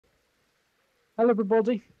Hello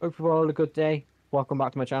everybody, hope you've all had a good day. Welcome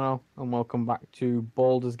back to my channel and welcome back to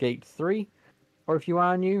Baldur's Gate 3. Or if you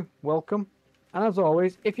are new, welcome. And as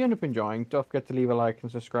always, if you end up enjoying, don't forget to leave a like and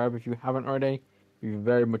subscribe if you haven't already. You're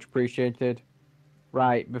very much appreciated.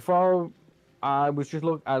 Right, before I was just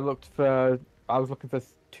I was looking for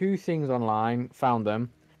two things online, found them,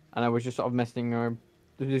 and I was just sort of messing around.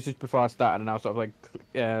 This is just before I started and I was sort of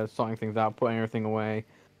like sorting things out, putting everything away.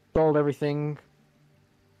 Sold everything.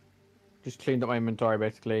 Just cleaned up my inventory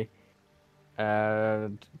basically.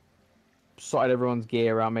 Sorted everyone's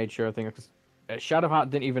gear out, made sure everything.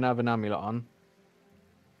 Shadowheart didn't even have an amulet on.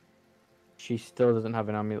 She still doesn't have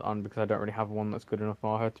an amulet on because I don't really have one that's good enough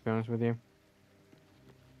for her, to be honest with you.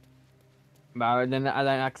 But then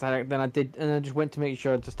I did, and I just went to make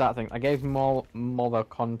sure to start things. I gave Mola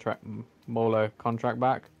contract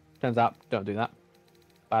back. Turns out, don't do that.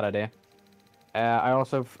 Bad idea. I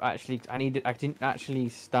also I didn't actually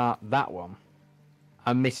start that one.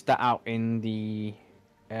 I missed that out in the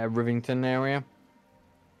Rivington area.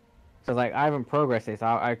 So like I haven't progressed this.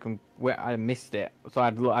 I missed it. So I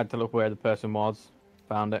had to look where the person was.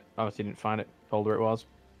 Found it. Obviously didn't find it. Told her it was.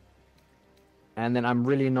 And then I'm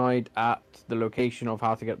really annoyed at the location of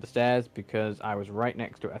how to get up the stairs because I was right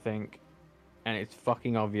next to it, I think, and it's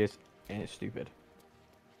fucking obvious and it's stupid.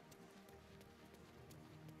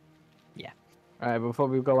 Yeah. All right. Before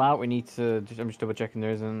we go out, we need to. I'm just double checking there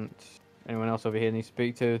isn't anyone else over here that needs to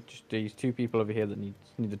speak to. Just these two people over here that need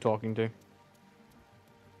the talking to.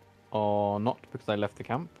 Or not, because I left the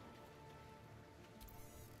camp.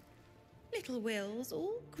 Little Will's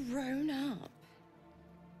all grown up.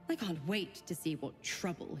 I can't wait to see what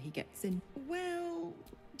trouble he gets in. Well,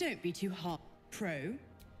 don't be too hard, Pro.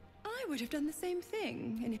 I would have done the same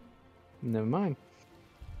thing. And Never mind.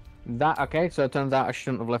 Okay, so it turns out I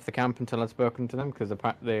shouldn't have left the camp until I'd spoken to them, because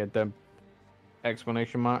the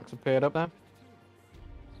exclamation marks appeared up there.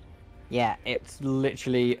 Yeah, it's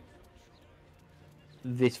literally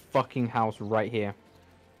this fucking house right here.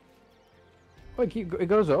 Oh, it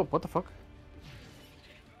goes up. What the fuck?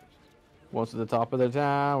 What's at the top of the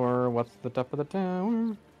tower? What's at the top of the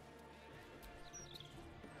tower?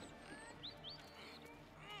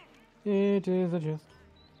 It is a just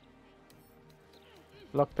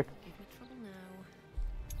lockpick. Give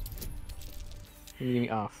me trouble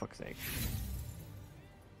now. Oh, fuck's sake.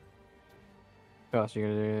 What else are you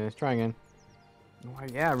gonna do? Let's try again. Oh,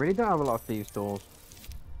 yeah, I really don't have a lot of thieves' tools.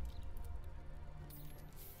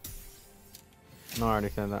 No, I already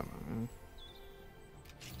said that.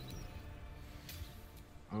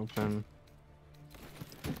 Open.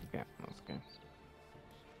 Okay, let's go.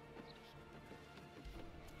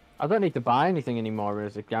 I don't need to buy anything anymore,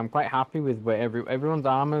 really. I'm quite happy with where everyone's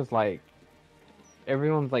armor's like,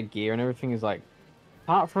 everyone's like gear and everything is like.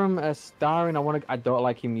 Apart from Starin, I don't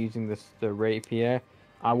like him using the rapier.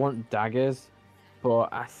 I want daggers,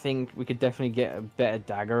 but I think we could definitely get a better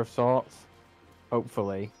dagger of sorts.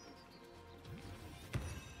 Hopefully.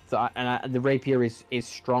 So the rapier is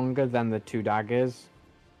stronger than the two daggers,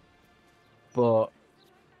 but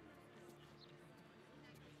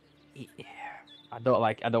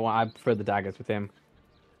I prefer the daggers with him,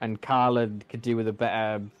 and Carla could do with a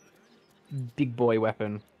better big boy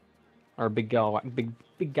weapon, or a big gal weapon.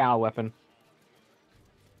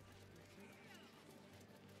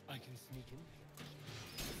 I can sneak in.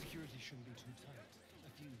 Security shouldn't be too tight. A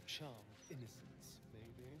few charmed innocents,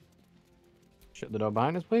 maybe. Shut the door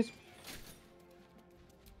behind us, please.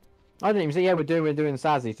 I didn't even say. Yeah, we're doing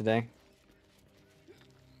Sassy today.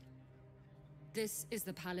 This is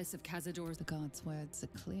the palace of Cazador. The guard's words are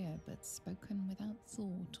clear, but spoken without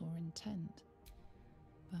thought or intent.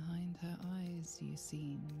 Behind her eyes, you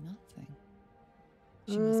see nothing.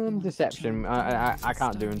 She must be one of the Deception. charmed I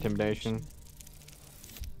can't do Starry intimidation. illusion.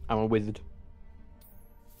 I'm a wizard.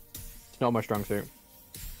 It's not my strong suit.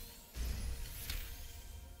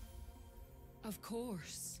 Of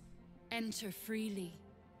course. Enter freely.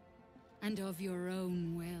 And of your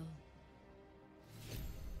own will.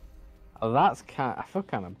 Oh, I feel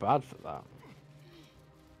kind of bad for that.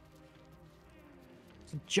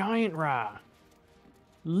 It's a giant rat.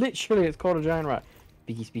 Literally, it's called a giant rat.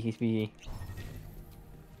 Speaky, speaky, speaky.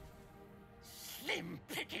 Slim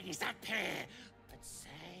pickings up here, but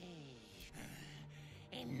say,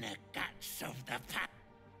 in the guts of the pack.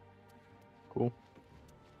 Cool.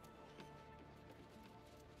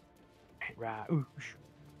 Hey, rat. Oosh.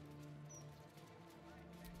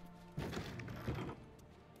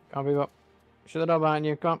 Can't be up. Shut the door behind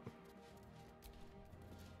you, come.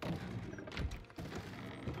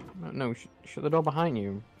 No, shut the door behind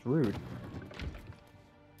you. It's rude.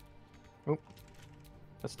 Oh.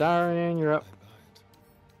 Astarion, you're up.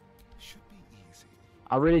 Should be easy.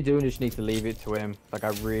 I really do just need to leave it to him. Like, I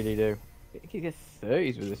really do. He can get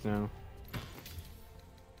 30s with this now.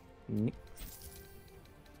 Nix.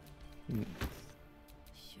 Nix.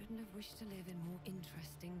 Shouldn't have wished to live in more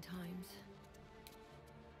interesting times.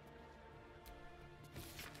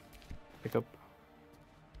 Pick up.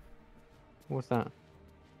 What's that?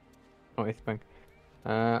 Oh, it's bank.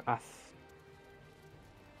 Right,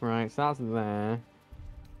 so that's there.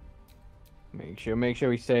 Make sure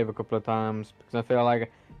we save a couple of times because I feel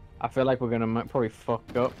like we're gonna probably fuck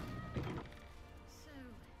up. So,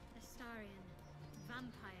 Astarian,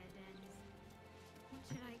 vampire dens. What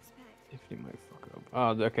should I expect? If you might fuck up. Oh,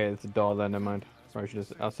 okay, it's a door there. Never mind. Probably should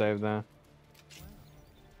just I'll save there.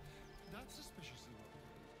 That's suspiciously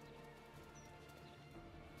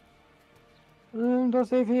Do I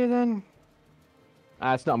save here then?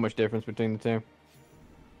 It's not much difference between the two.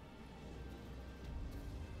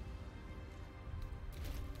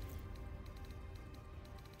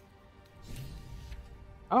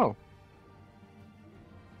 Oh.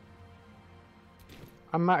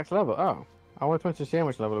 I'm max level. Oh. I wanted to see how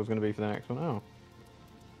much level it was going to be for the next one. Oh.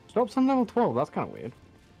 Stops on level 12. That's kind of weird.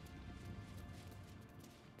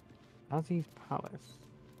 Azzy's Palace.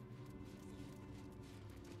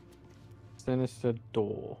 Sinister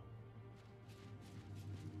Door.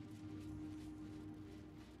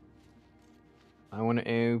 I want to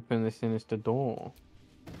open the Sinister Door.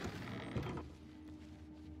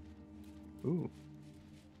 Ooh.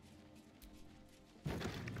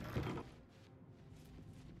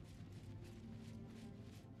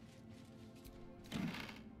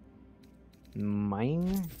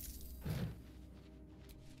 Mine?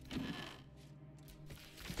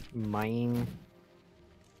 Mine?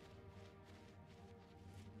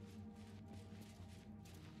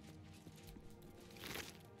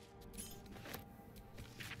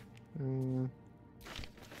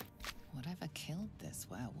 Whatever killed this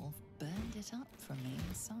werewolf burned it up from the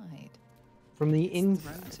inside. From the Its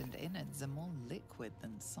inside? throat and innards are more liquid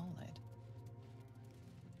than solid.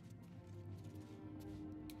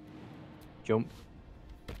 Jump.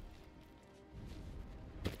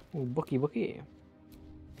 Oh, Bookie.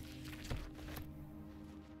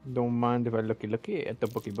 Don't mind if I looky at the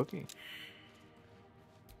Bookie. that might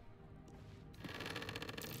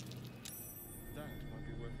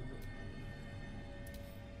be worth a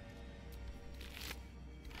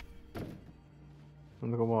look.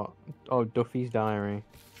 And look at what? Oh, Duffy's diary.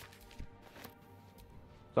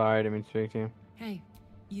 Sorry, I didn't mean to speak to you. Hey,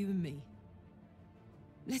 you and me.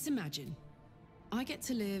 Let's imagine I get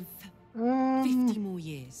to live 50 more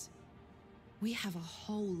years. We have a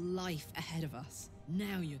whole life ahead of us.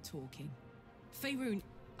 Now you're talking. Faerûn,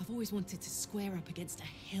 I've always wanted to square up against a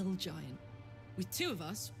hell giant. With two of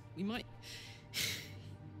us, we might...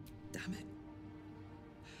 Damn it.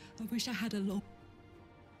 I wish I had a long...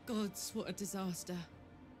 Gods, what a disaster.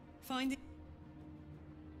 Finding...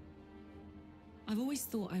 I've always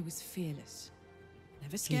thought I was fearless.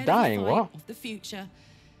 Never scared dying, of the fight, what? of the future.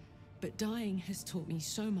 But dying has taught me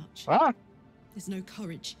so much. Ah! There's no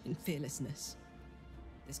courage in fearlessness.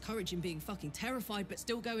 There's courage in being fucking terrified, but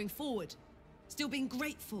still going forward. Still being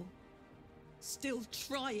grateful. Still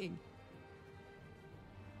trying.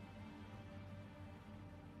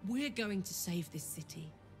 We're going to save this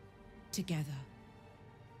city. Together.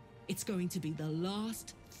 It's going to be the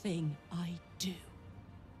last thing I do.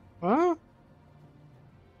 Huh?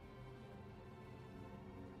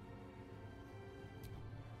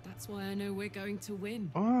 That's why I know we're going to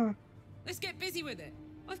win. Ah. Let's get busy with it.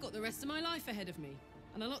 I've got the rest of my life ahead of me.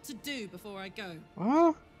 And a lot to do before I go.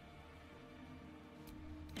 Ah.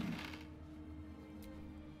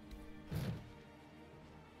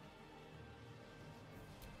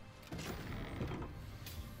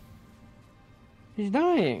 He's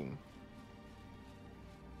dying.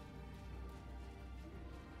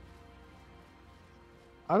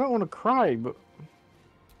 I don't want to cry, but...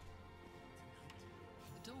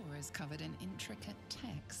 The door is covered in intricate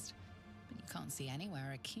text, but you can't see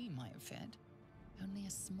anywhere a key might fit. Only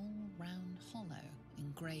a small round hollow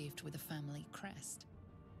engraved with a family crest.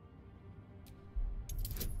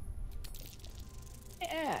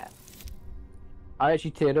 Yeah. I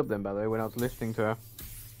actually teared up then, by the way, when I was listening to her.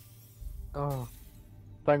 Oh.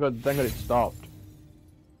 Thank God it stopped.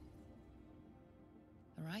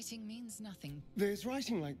 The writing means nothing. There's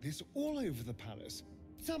writing like this all over the palace.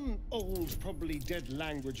 Some old, probably dead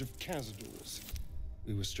language of Cazador's.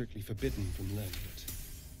 We were strictly forbidden from learning it.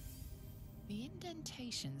 The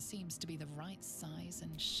indentation seems to be the right size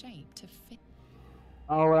and shape to fit.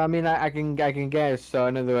 Oh, well, I mean, I can guess. So,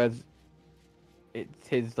 in other words, it's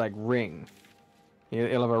his, like, ring.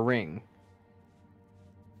 He'll have a ring.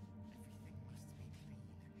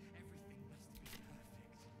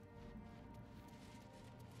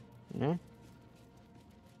 Yeah.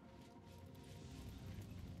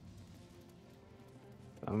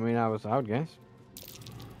 I mean, I would guess. That door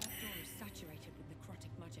is saturated with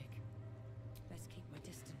necrotic magic. Best keep my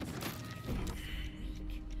distance. It's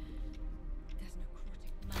weak. There's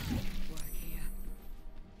necrotic magic at work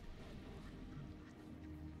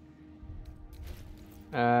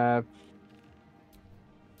here.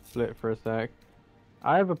 Split for a sec.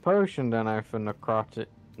 I have a potion, don't I, for necrotic.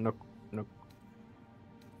 Necrotic.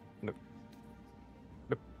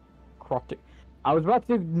 I was about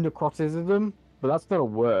to do necroticism, but that's not a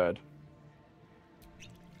word.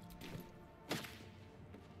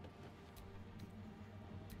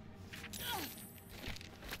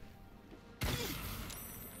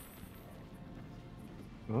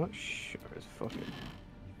 Oh, sure as fuck it.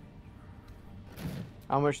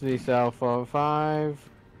 How much do these sell for? 5?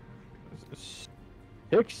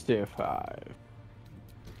 65.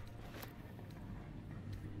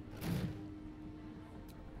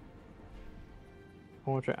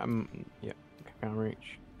 Portrait, yep, can't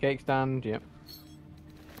reach. Cake stand, yep.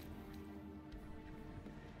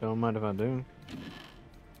 Don't mind if I do.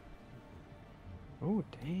 Oh,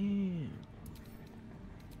 damn.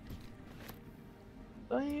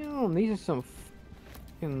 Damn, these are some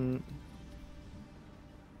fucking...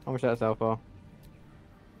 How much that sell for?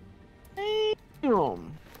 Damn! Oh.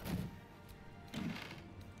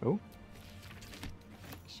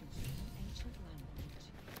 Ancient language.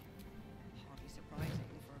 Hardly surprising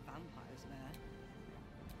for a vampire's lair.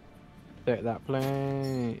 Take that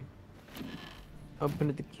plate. Open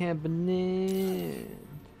at the cabinet.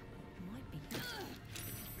 Might be.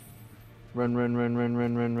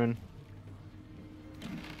 Run.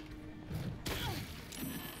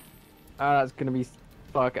 Ah, that's gonna be...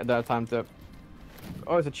 Fuck, I don't have time to...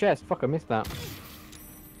 Oh, it's a chest. Fuck, I missed that.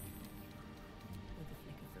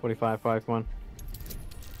 45, 5, come on.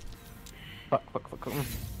 Fuck, come on.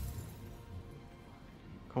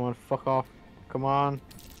 Come on, fuck off. Come on.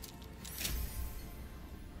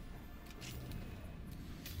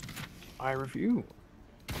 I review.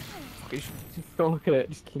 Just don't look at it,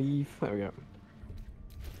 just leave. There we go.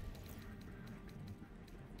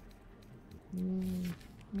 Me,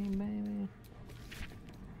 baby.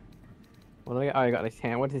 What do I got? Oh, I got this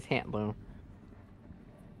hat. What's his hat, though?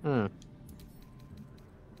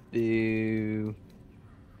 Boo.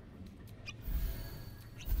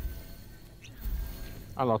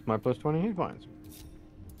 I lost my plus 20 hit points.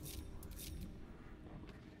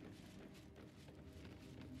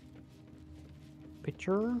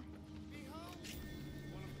 Picture? Behold,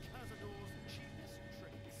 one of Cazador's cheapest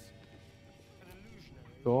tricks. An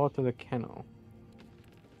illusionary. Go to the kennel.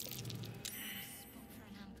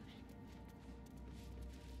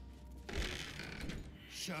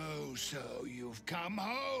 So you've come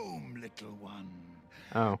home, little one.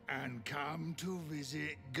 Oh. And come to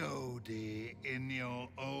visit Godie in your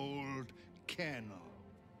old kennel.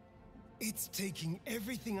 It's taking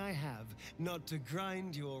everything I have not to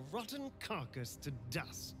grind your rotten carcass to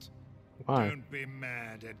dust. Why? Don't be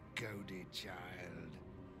mad at Godie, child.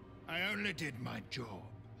 I only did my job.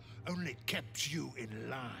 Only kept you in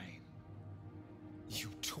line. You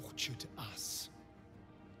tortured us.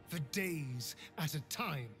 For days at a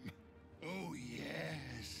time. Oh,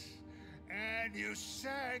 yes. And you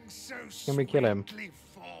sang so Can we kill him? sweetly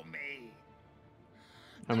for me.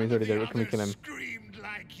 How many None of 30 the Can we kill him? others screamed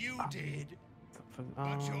like you did.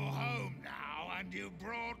 But you're home now, and you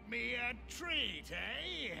brought me a treat,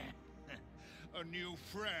 eh? A new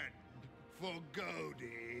friend for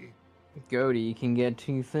Godie. Godie can get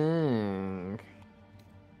too thick.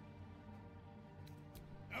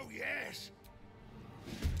 Oh, yes.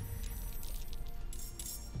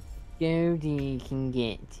 Godie can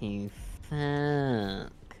get too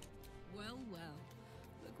fuck. Well,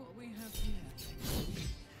 look what we have here.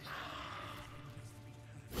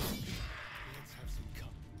 Let's have some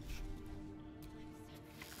courage.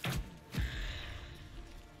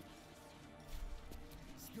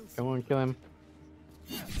 Come on, kill him.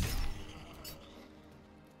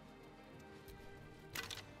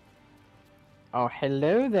 Oh,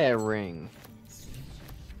 hello there, Ring.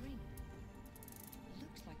 Ring.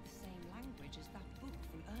 Looks like the same language as that book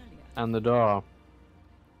from earlier. And the door.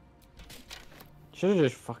 Should have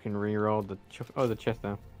just fucking re-rolled the the chest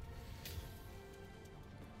now.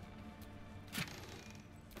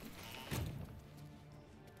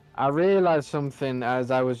 I realized something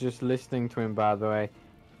as I was just listening to him, by the way.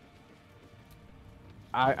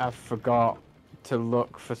 I forgot to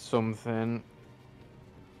look for something.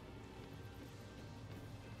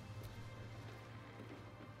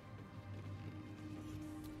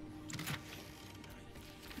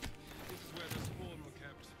 This is where the spawn were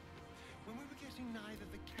kept.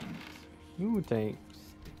 You take.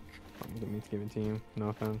 I didn't mean to give it to you. No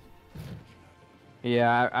offense.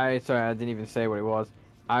 Yeah, I sorry, I didn't even say what it was.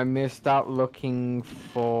 I missed out looking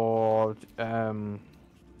for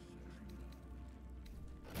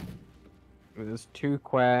There's 2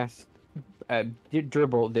 quests.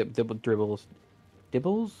 Dribbles.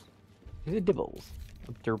 Dibbles? Is it dibbles?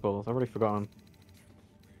 Dribbles. I've already forgotten.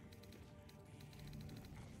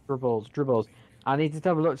 Dribbles. I need to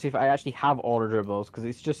have a look to see if I actually have all the dribbles, because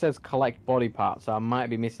it just says collect body parts, so I might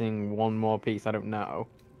be missing one more piece, I don't know.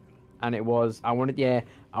 And it was, I wanted to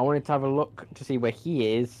have a look to see where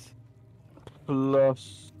he is,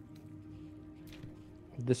 plus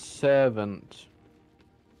the servant,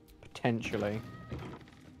 potentially.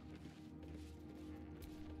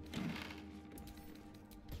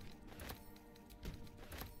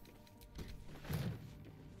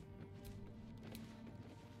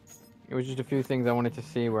 It was just a few things I wanted to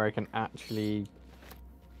see where I can actually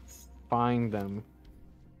find them.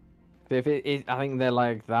 But if it is, I think they're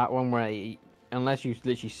like that one where unless you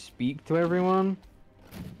literally speak to everyone,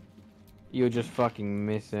 you'll just fucking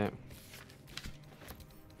miss it.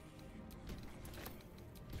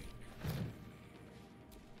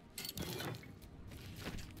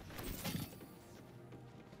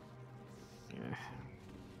 Yeah.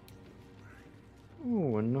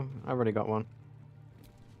 Ooh, no, I've already got one.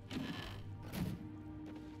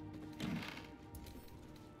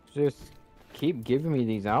 Just keep giving me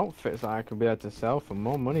these outfits that I could be able to sell for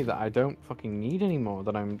more money that I don't fucking need anymore.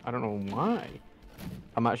 I don't know why.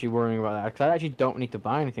 I'm actually worrying about that because I actually don't need to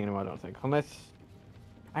buy anything anymore. I don't think, unless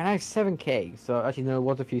I have 7k. So actually, no, there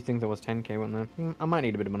was a few things that was 10k, wasn't there? I might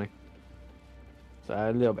need a bit of money, so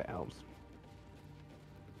a little bit helps.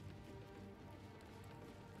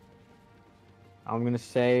 I'm gonna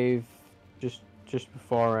save just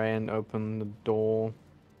before I open the door.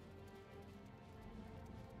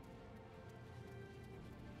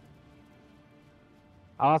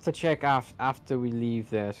 I'll have to check after we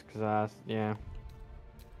leave this, because yeah.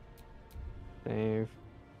 Save.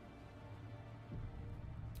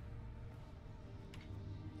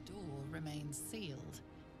 The door remains sealed.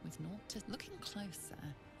 With naught to looking closer,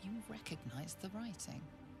 you recognize the writing.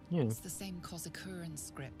 Yeah. It's the same Kozakuran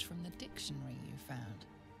script from the dictionary you found.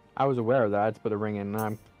 I was aware of that. I had to put the ring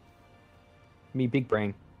in. Me big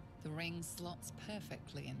brain. The ring slots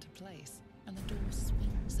perfectly into place, and the door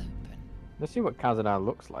swings open. Let's see what Khazadar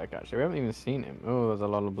looks like, actually. We haven't even seen him. Oh, there's a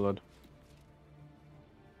lot of blood.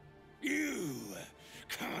 You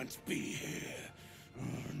can't be here.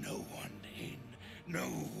 No one in, no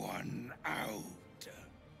one out.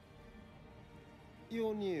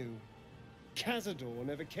 You're new. Cazador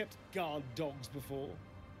never kept guard dogs before.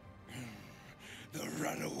 The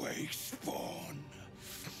runaway spawn.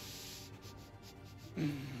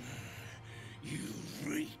 You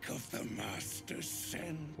reek of the master's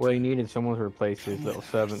scent. Well, he needed someone to replace his little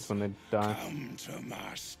servants when they die. Come to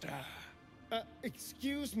master.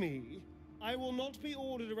 Excuse me. I will not be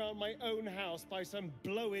ordered around my own house by some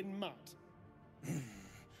blow-in mutt.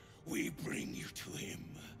 We bring you to him.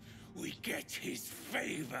 We get his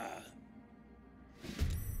favor.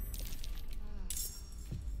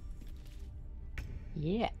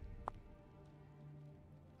 Yeah.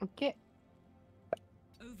 Okay.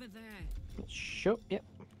 Over there. Sure, yep.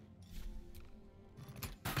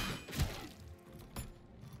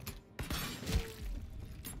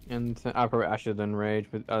 And I probably should have done rage,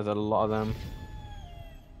 but there's a lot of them.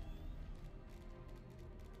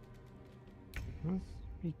 Must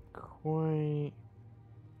be quite...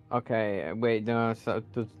 Okay, wait, no, so...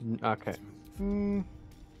 Okay.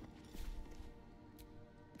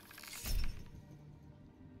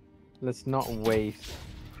 Let's not waste...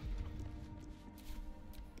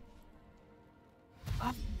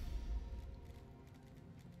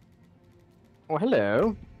 Oh,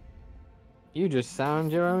 hello. You just sound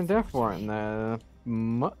your own death warrant there,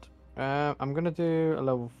 mutt. I'm gonna do a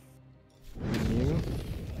level new.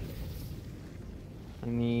 I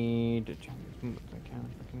need to check as much as I can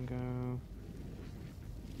if I can go.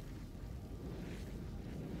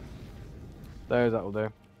 That will do.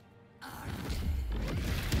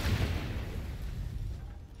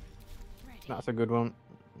 That's a good one.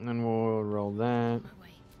 And then we'll roll that.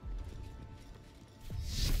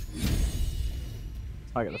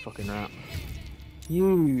 I get the fucking rat.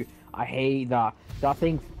 I hate that. That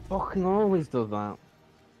thing fucking always does that.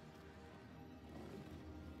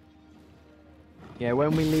 Yeah,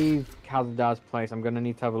 when we leave Khazadar's place, I'm gonna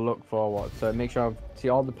need to have a look for what. So make sure I see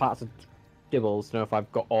all the parts of dibbles to know if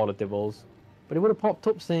I've got all the dibbles. But it would have popped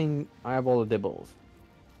up saying I have all the dibbles.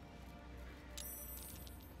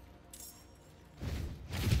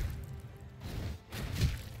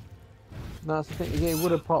 That's the thing. It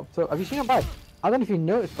would have popped up. Have you seen it by? I don't know if you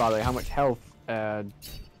noticed, by the way, how much health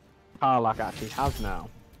Karlach actually has now.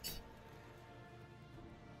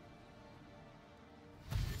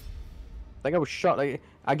 Like I was shocked. Like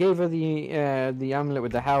I gave her the amulet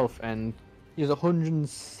with the health, and she was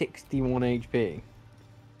 161 HP.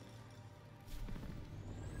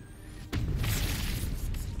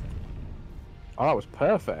 Oh, that was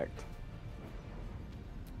perfect.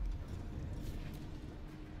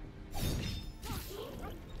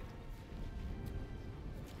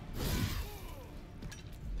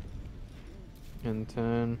 And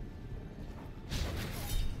turn.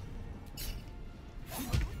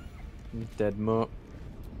 Dead mutt.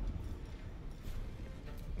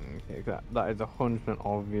 Okay, that is 100%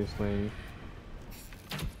 obviously.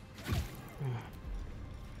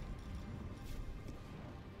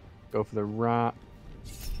 Go for the rat.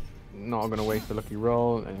 Not gonna waste a lucky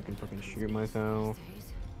roll, and I can fucking shoot myself.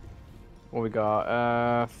 What we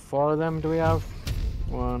got? 4 of them. Do we have?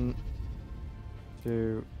 1,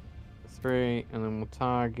 2, 3, and then we'll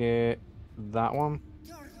target that one.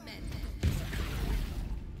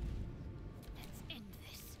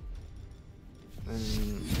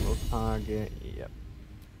 And we'll target, yep.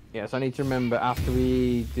 Yeah, so I need to remember after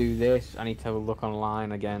we do this, I need to have a look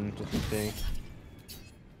online again just to see.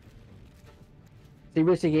 See,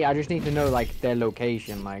 basically, I just need to know, like, their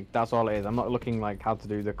location, like, that's all it is. I'm not looking, like, how to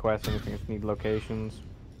do the quest or anything, I just need locations.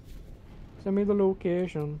 Send me the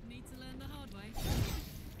location. Need to learn the hard way.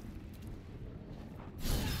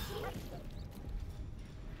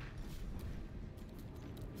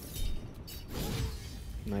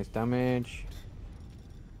 Nice damage.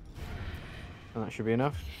 And that should be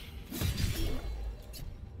enough.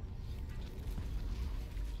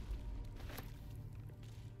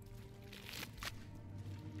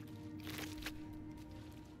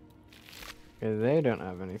 Okay, they don't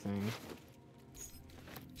have anything.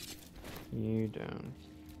 You don't.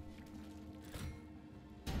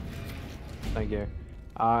 Thank you.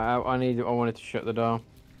 I wanted to shut the door.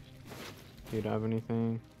 You don't have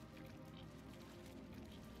anything.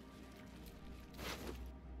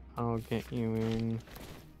 I'll get you in.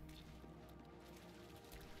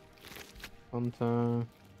 Hunter. Nope,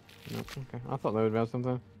 okay. I thought they would have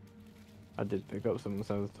something. I did pick up something,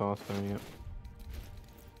 so the torso, yep.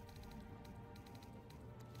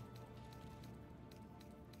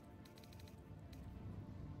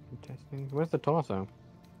 Testing. Where's the torso?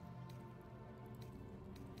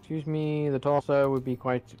 Excuse me, the torso would be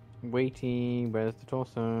quite weighty. Where's the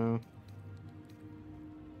torso?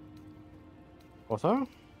 Torso?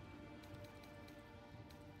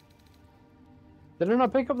 Did I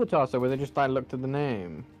not pick up the torso where they just like looked at the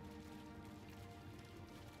name?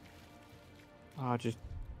 Oh, just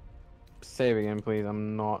save again, please.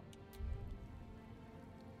 I'm not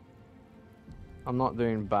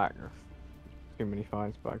doing back. Too many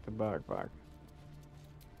fights back to back.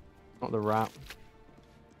 Not the rat.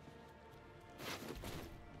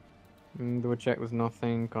 Double check there's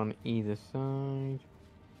nothing on either side.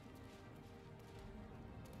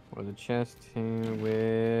 Or the chest here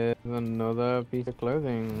with another piece of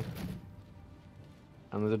clothing.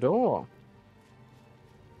 And there's a door.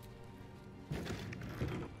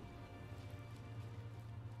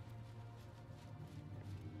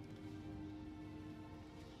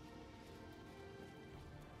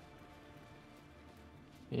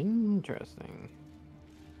 Interesting.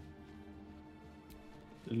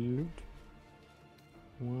 Loot.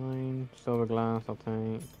 Wine. Silver glass, I'll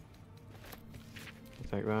take.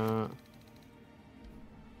 Take that.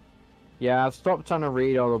 Yeah, I've stopped trying to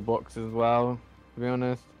read all the books as well, to be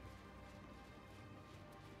honest.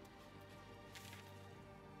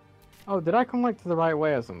 Oh, did I come like to the right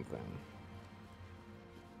way or something?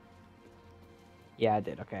 Yeah, I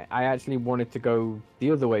did, okay. I actually wanted to go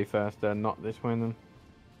the other way first, not this way then.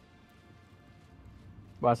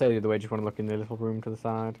 Well, I say the other way, just want to look in the little room to the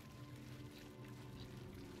side.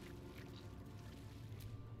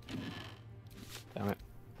 Damn it.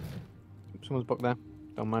 Someone's book there.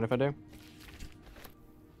 Don't mind if I do.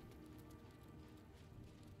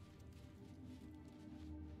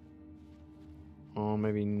 Or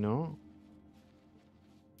maybe not.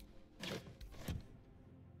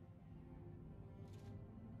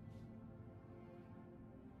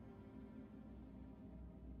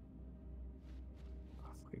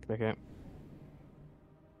 Click it.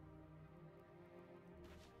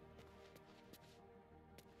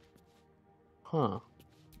 Huh.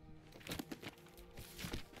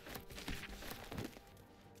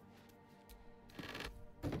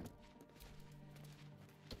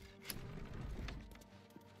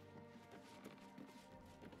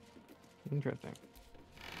 Interesting.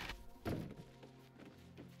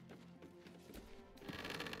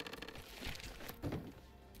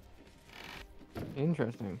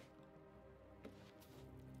 Interesting.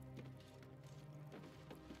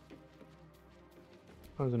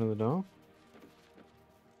 Oh, there's another door.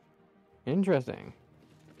 Interesting.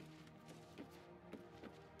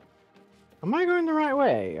 Am I going the right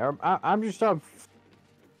way? Or I'm just sort of...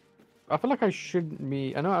 I feel like I shouldn't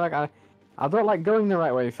be... I know, like, I don't like going the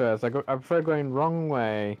right way first. I prefer going wrong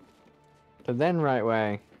way to then right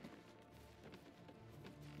way.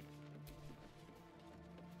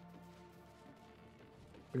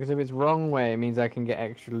 Because if it's wrong way, it means I can get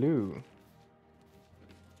extra loot.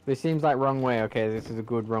 This seems like wrong way. Okay, this is a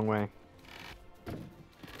good wrong way.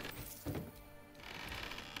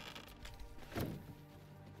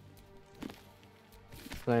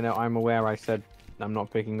 So now I'm aware I said I'm not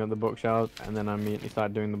picking up the bookshelves, and then I immediately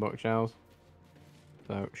started doing the bookshelves.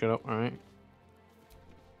 So, shut up, alright.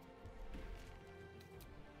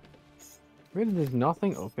 Really, there's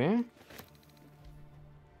nothing up here?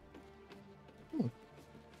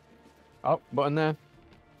 Oh, button there.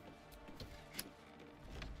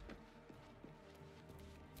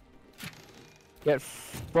 Get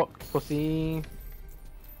fucked, pussy.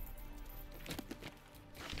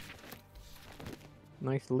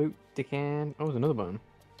 Nice loot, dickhead. Oh, there's another button.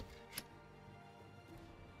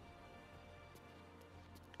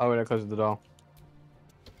 Oh, wait, that closes the door.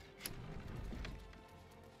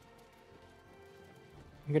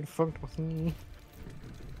 Get fucked, pussy.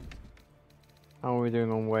 How are we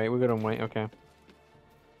doing on weight? We're good on weight, okay.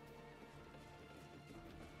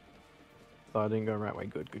 So I didn't go right way.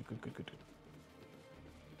 Good.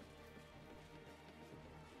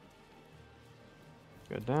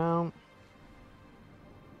 Go down.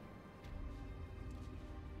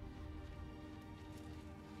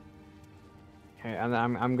 Okay, and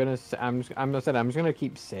I'm just gonna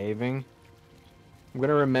keep saving. I'm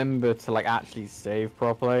gonna remember to like actually save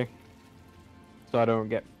properly, so I don't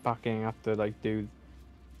get fucking have to like do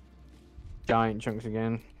giant chunks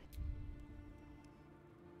again.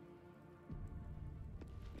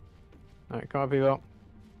 Alright, come on, people.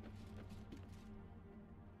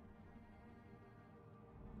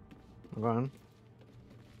 Go on.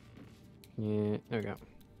 Yeah, there we go.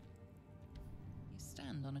 You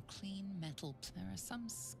stand on a clean metal. There are some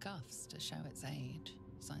scuffs to show its age,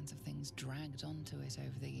 signs of things dragged onto it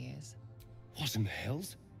over the years. What in the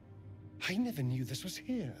hells? I never knew this was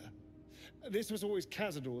here. This was always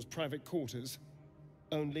Cazador's private quarters.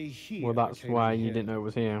 Only he. Well, that's why you didn't know it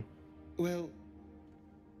was here. Well,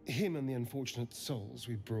 him and the unfortunate souls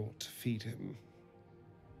we brought to feed him.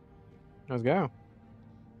 Let's go.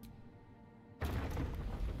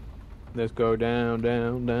 Let's go down.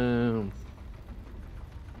 Dancing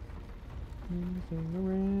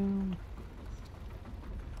around.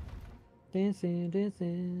 Dancing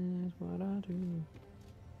is what I do.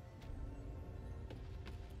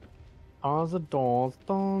 Azador's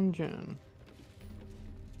dungeon.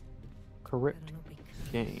 Correct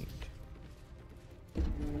gate. What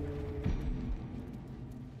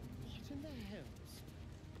in the hells?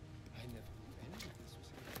 I never knew any of this was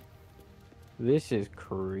here. This is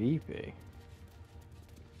creepy.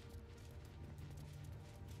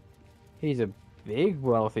 He's a big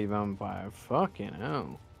wealthy vampire. Fucking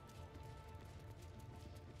hell.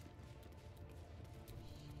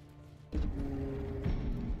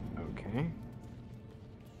 Okay.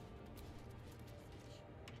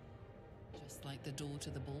 Just like the door to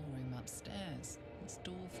the ballroom upstairs, this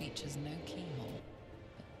door features no keyhole,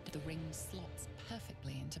 but the ring slots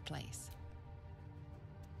perfectly into place.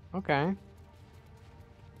 Okay.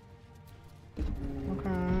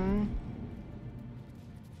 Okay.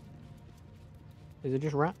 Is it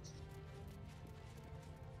just rats?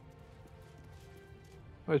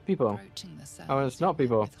 Oh, it's people. Approaching the cells, Oh, it's not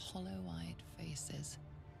people. with hollow-eyed faces.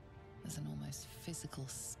 There's an almost physical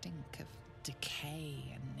stink of decay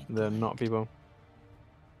and neglect. They're not people.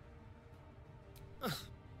 Ugh,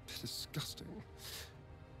 disgusting.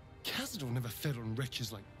 Cazador never fed on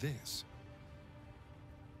wretches like this.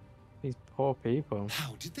 These poor people.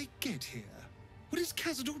 How did they get here? What is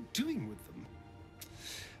Cazador doing with them?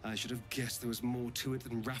 I should have guessed there was more to it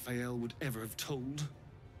than Raphael would ever have told.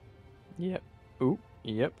 Yep. Ooh,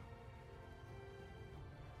 yep.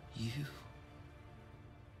 You.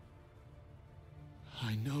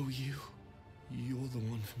 I know you. You're the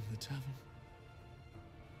one from the tavern.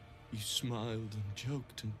 You smiled and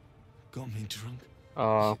joked and got me drunk.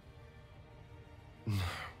 No.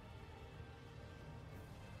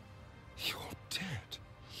 You're dead.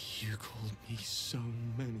 You called me so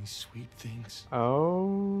many sweet things.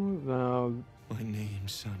 Oh, no. My name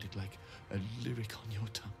sounded like a lyric on your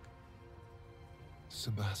tongue.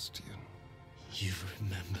 Sebastian. You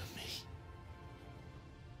remember me.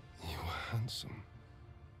 You handsome.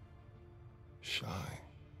 Shy.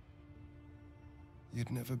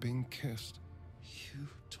 You'd never been kissed. You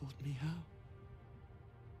taught me how.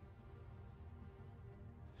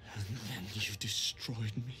 And then you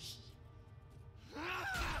destroyed me.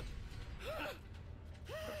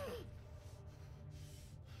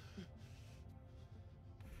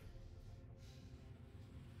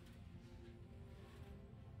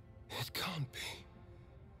 It can't be.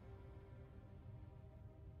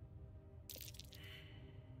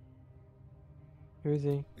 Who is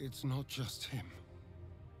he? It's not just him.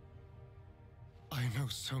 I know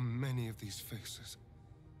so many of these faces.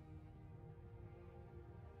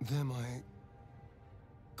 They're my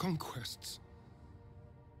conquests.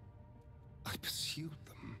 I pursued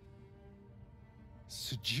them,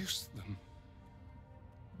 seduced them,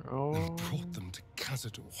 and brought them to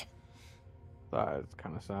Cazador. That is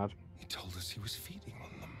kind of sad. He told us he was feeding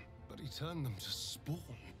on them, but he turned them to spawn.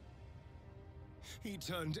 He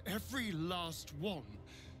turned every last one,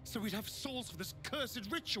 so we'd have souls for this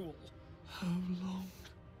cursed ritual. How long?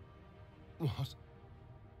 What?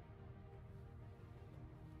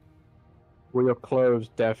 Well, your clothes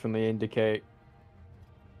definitely indicate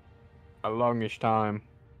a longish time.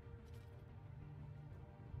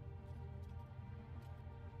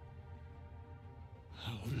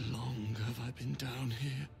 How long have I been down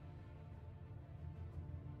here?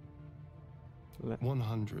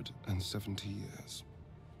 170 years.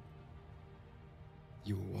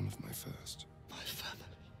 You were one of my first. My family.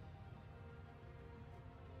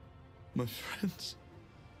 My friends.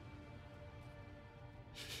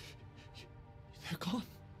 They're gone.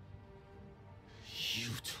 You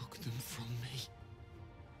took them from me.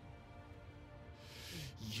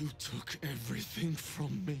 You took everything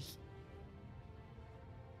from me.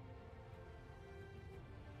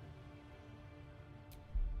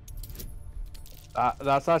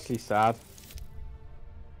 That's actually sad.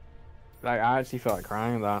 Like, I actually felt like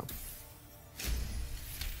crying at that.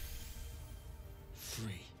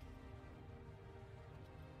 Free.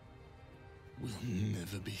 We'll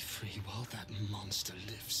never be free while that monster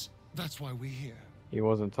lives. That's why we're here. He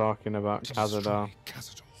wasn't talking about To Cazador. destroy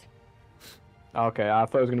Cazador. Okay, I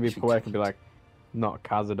thought it was going to be poetic and be like, not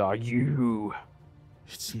Cazador, you.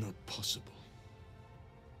 It's not possible.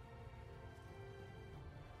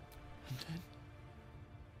 And then,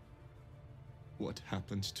 what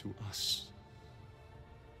happened to us?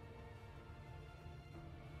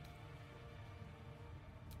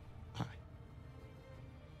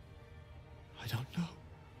 I don't know.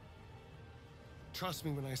 Trust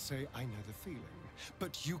me when I say I know the feeling,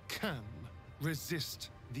 but you can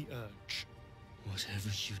resist the urge. Whatever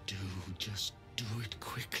you do, just do it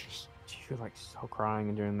quickly. You feel like so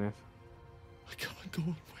crying during this. I can't go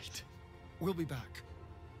on waiting. We'll be back.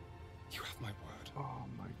 You have my word. Oh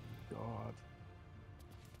my god.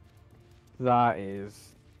 That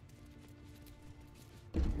is...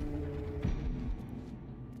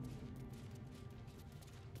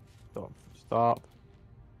 Stop.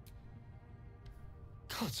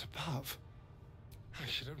 Gods above. I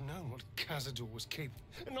should have known what Cazador was capable.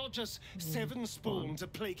 Not just 7 spawn to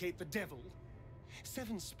placate the devil.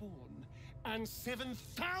 7 spawn and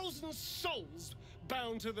 7,000 souls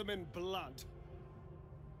bound to them in blood.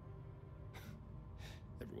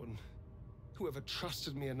 Everyone, whoever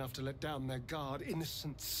trusted me enough to let down their guard,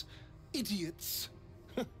 innocents, idiots,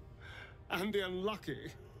 and the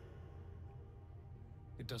unlucky.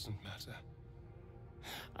 It doesn't matter.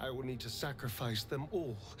 I will need to sacrifice them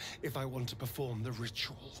all if I want to perform the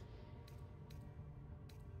ritual.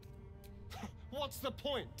 What's the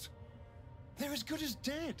point? They're as good as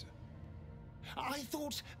dead. I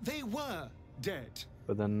thought they were dead.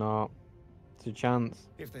 But they're not. It's a chance.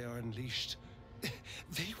 If they are unleashed,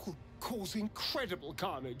 they will cause incredible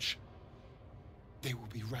carnage. They will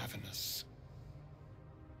be ravenous.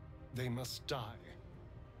 They must die.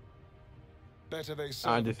 Better they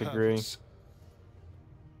serve I disagree. purpose.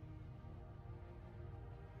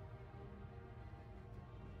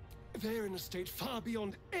 They're in a state far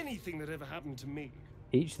beyond anything that ever happened to me.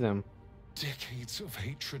 Each them. Decades of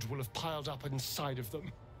hatred will have piled up inside of them.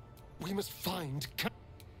 We must find...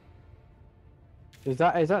 Is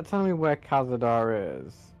that telling me where Cazador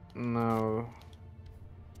is? No.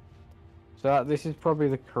 So this is probably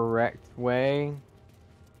the correct way.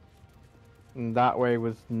 And that way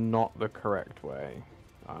was not the correct way.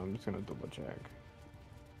 I'm just gonna double check.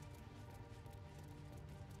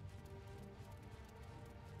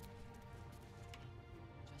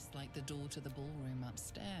 Just like the door to the ballroom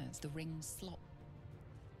upstairs, the ring slot.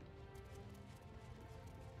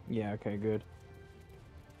 Yeah, okay, good.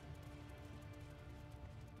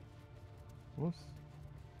 Whoops.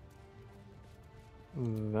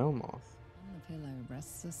 Velmoth. On the pillow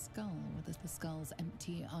rests a skull, with the skull's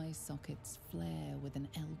empty eye sockets flare with an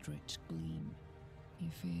eldritch gleam. You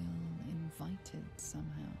feel invited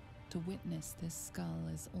somehow to witness this skull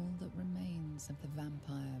as all that remains of the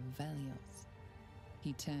vampire Velioth.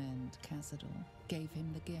 He turned Cazador, gave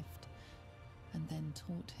him the gift, and then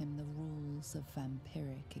taught him the rules of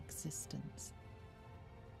vampiric existence.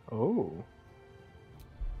 Oh.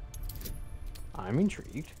 I'm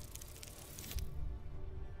intrigued.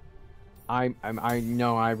 I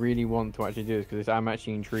know I really want to actually do this because I'm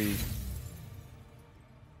actually intrigued.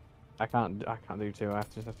 I can't do two. I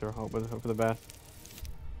just have to hope for the best.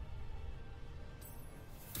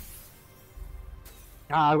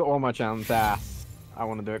 Ah, I've got one more chance. Ah, I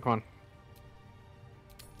want to do it. Come on.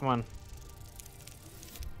 Come on.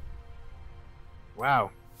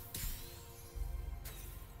 Wow.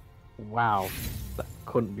 Wow. That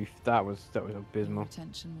couldn't be. That was abysmal.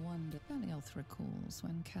 Attention wonder. Velioth recalls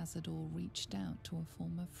when Cazador reached out to a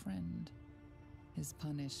former friend. His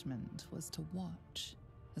punishment was to watch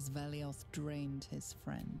as Velioth drained his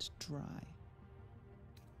friend dry.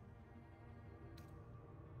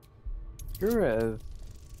 Druid.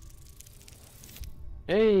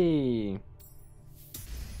 Hey.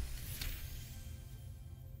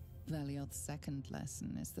 Velioth's second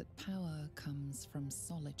lesson is that power comes from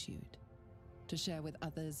solitude. To share with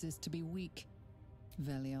others is to be weak.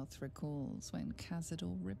 Velioth recalls when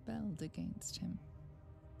Cazador rebelled against him.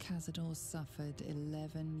 Cazador suffered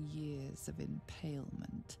 11 years of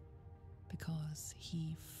impalement because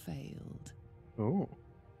he failed. Oh.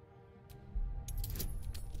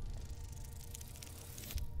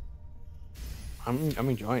 I'm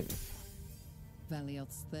enjoying this.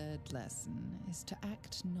 Velioth's third lesson is to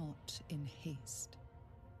act not in haste.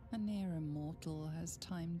 A near immortal has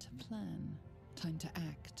time to plan, time to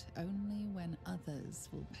act only when others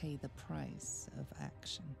will pay the price of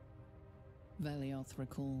action. Velioth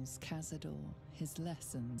recalls Cazador, his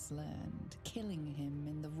lessons learned, killing him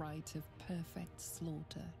in the rite of perfect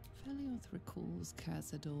slaughter. Velioth recalls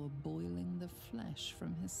Cazador boiling the flesh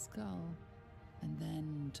from his skull, and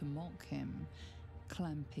then, to mock him,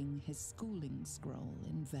 clamping his schooling scroll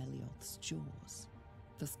in Velioth's jaws.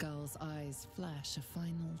 The skull's eyes flash a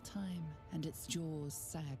final time, and its jaws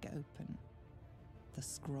sag open. The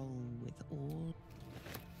scroll with all...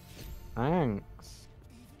 Thanks.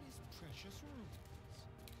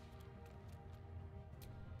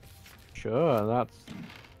 Sure, that's...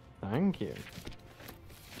 Thank you.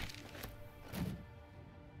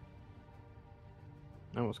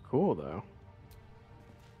 That was cool, though.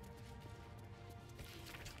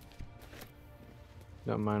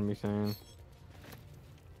 Don't mind me saying. Let's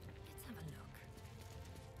have a look.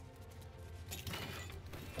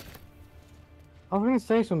 I was going to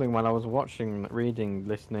say something while I was watching, reading,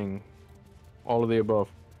 listening, all of the above.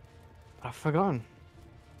 I've forgotten.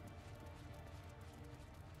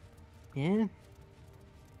 Yeah.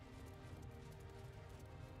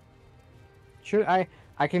 Should I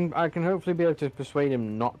can hopefully be able to persuade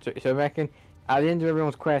him not to. So if I can, at the end of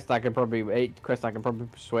everyone's quest, I can probably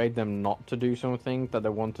persuade them not to do something that they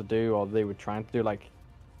want to do or they were trying to do, like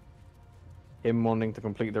him wanting to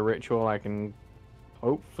complete the ritual. I can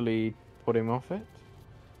hopefully put him off it.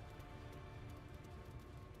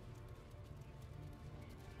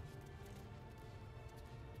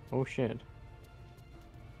 Oh shit.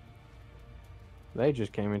 They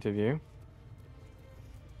just came into view.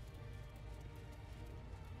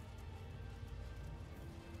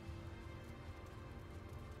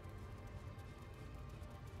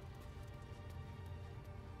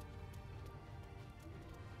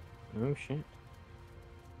 Oh shit.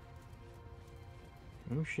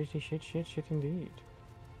 Oh shitty shit indeed.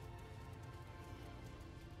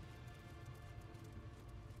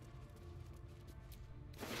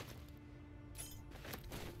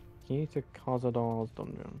 Key to Cazador's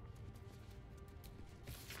dungeon.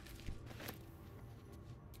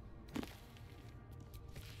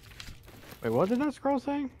 Wait, what did that scroll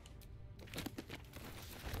say?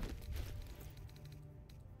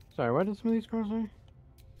 Sorry, what did some of these scrolls say?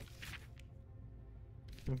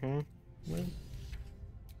 Okay. Well.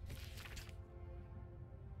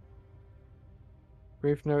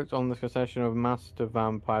 Brief notes on the succession of master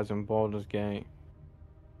vampires in Baldur's Gate.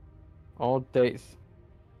 All dates,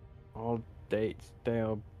 they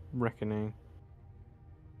are reckoning.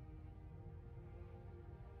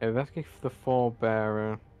 Investigate the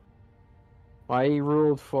Forebearer. Why he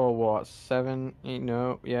ruled for what?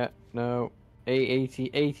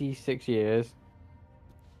 86 years.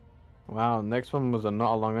 Wow, next one was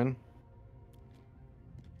not a long one.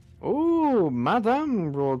 Ooh,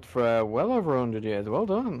 Madame ruled for well over 100 years. Well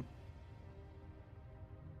done.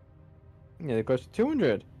 Yeah, it goes to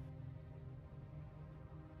 200.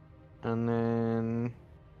 And then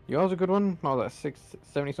yours a good one. Oh, that's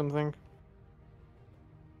 670 something.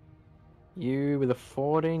 You with a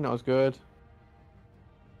 40, not as good.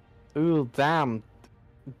 Ooh, damn.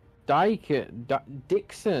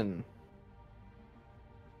 Dixon.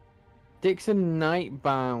 Dixon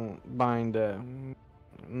Nightbinder.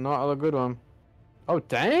 Not a good one. Oh,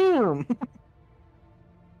 damn!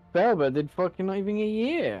 Velvet did fucking not even a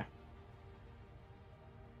year.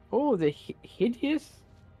 Oh, the hideous.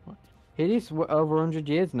 Hideous over 100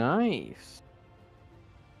 years. Nice.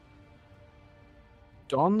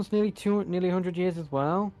 Don's nearly 100 years as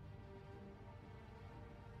well.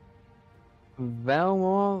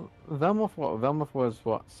 Velmoth what? Velmoth was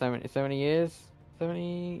what? 70 years?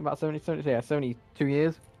 70, about 70, yeah, 72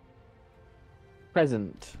 years.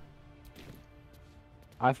 Present.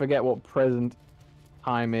 I forget what present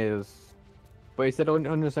time is. But he said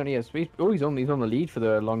 170 years. He's on the lead for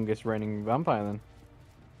the longest reigning vampire then.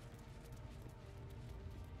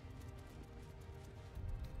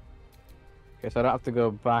 Okay, so I don't have to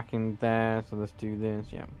go back in there, so let's do this,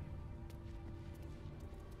 yeah.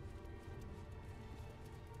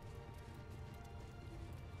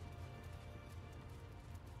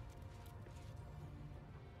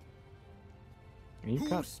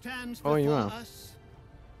 Who stands Oh, before you are. us?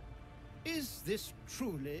 Is this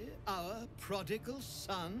truly our prodigal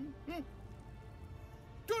son?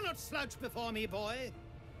 Do not slouch before me, boy.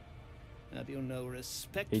 Have you no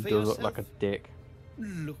respect He for does yourself? look like a dick.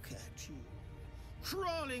 Look at you.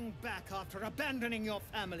 Crawling back after abandoning your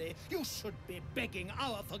family. You should be begging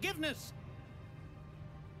our forgiveness.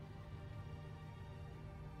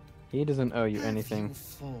 He doesn't owe you Have anything. you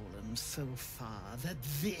fallen so far that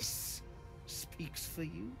this speaks for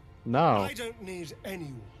you? No. I don't need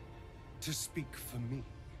anyone to speak for me.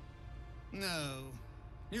 No.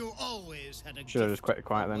 You always had a Should have just quit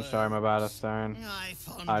quiet then. Sorry, my bad, Darren. I I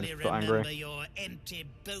fondly just got remember angry. your empty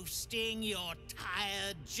boasting, your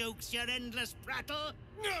tired jokes, your endless prattle.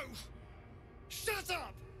 No! Shut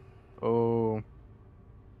up! Oh.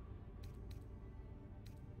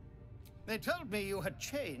 They told me you had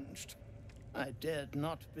changed. I dared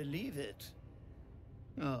not believe it.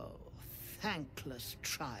 Oh, thankless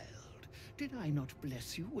child. Did I not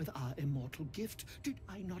bless you with our immortal gift? Did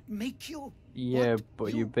I not make you? Yeah, what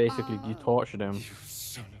but you basically you tortured him, You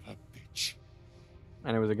son of a bitch.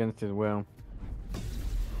 and it was against his will.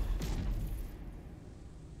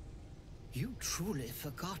 You truly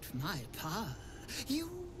forgot my power. You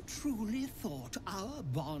truly thought our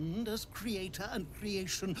bond as creator and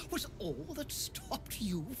creation was all that stopped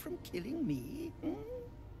you from killing me?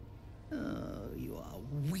 Oh, you are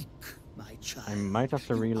weak, my child. I might have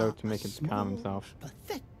to You reload are to make a it calm small, himself.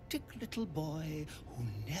 pathetic little boy who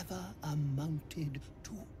never amounted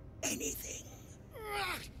to anything.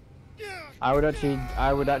 I would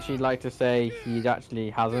actually like to say he actually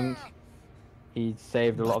hasn't. He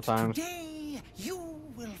saved a lot of times. Today, you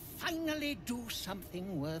will finally do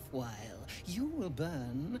something worthwhile. You will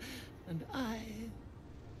burn, and I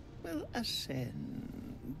will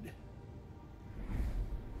ascend.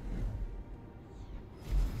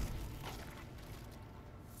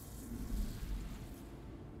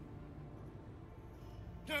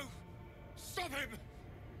 No! Stop him!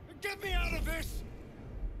 Get me out of this!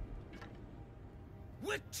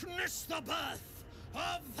 Witness the birth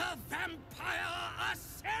of the Vampire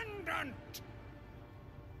Ascendant!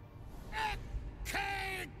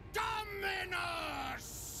 Ecce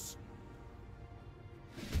Dominus!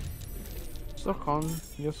 Suck on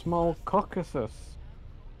your small Caucasus.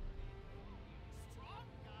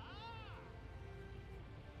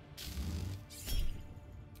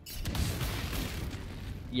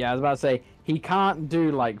 Yeah, I was about to say he can't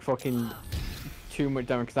do like fucking too much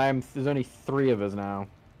damage because there's only 3 of us now.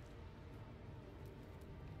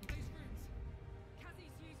 Those runes. Kazi's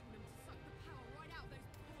using them to suck the power right out of those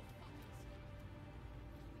poor fuckers.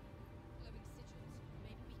 Glowing sigils.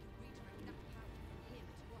 Maybe we can redirect that power from him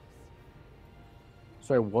to us.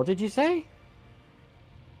 Sorry, what did you say?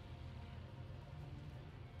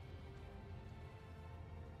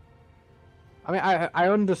 I mean, I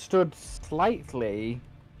understood slightly.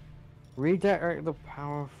 Redirect the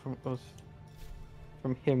power from us,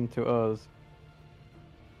 from him to us.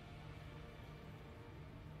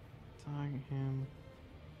 Tag him.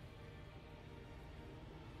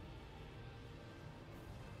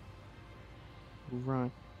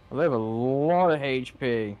 Right. Well, they have a lot of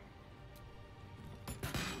HP.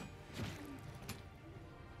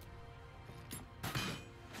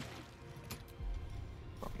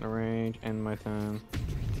 Drop the range, end my turn.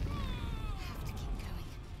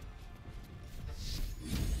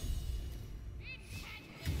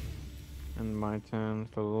 And my turn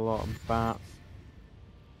for a lot of bats.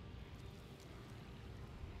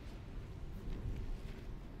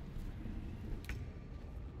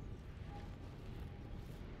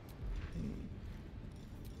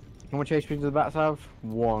 How much HP do the bats have?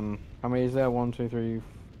 1. How many is there? 1, 2, 3,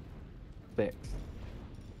 6.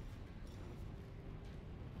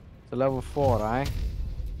 So level 4, right?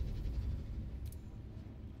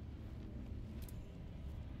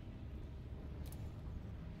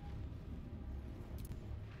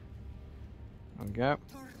 Okay.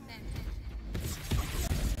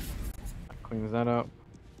 That cleans that up.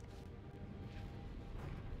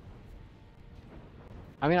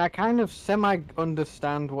 I mean, I kind of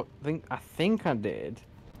semi-understand what I think I did,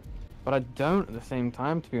 but I don't at the same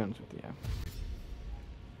time, to be honest with you.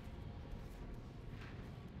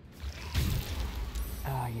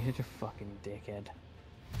 Ah, you're such a fucking dickhead.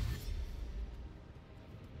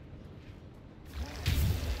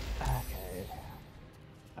 Okay.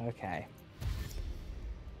 Okay.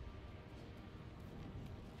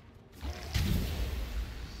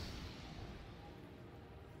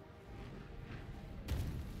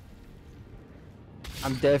 I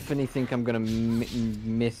definitely think I'm gonna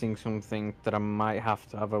missing something that I might have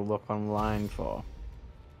to have a look online for.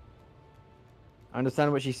 I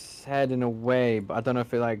understand what she said in a way, but I don't know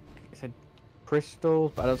if it said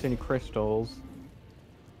crystals, but I don't see any crystals.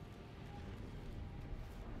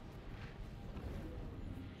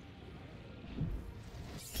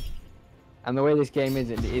 And the way this game is,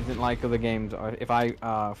 it isn't like other games. If I,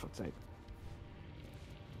 for sake.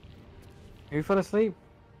 Who fell asleep?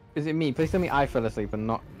 Is it me? Please tell me I fell asleep and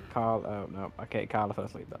not Carl. Oh no, okay, Carla fell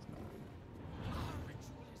asleep. That's not.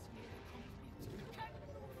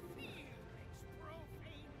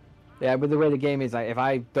 Yeah, but the way the game is, like, if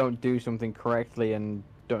I don't do something correctly and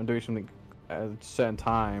don't do something at a certain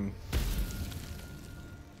time.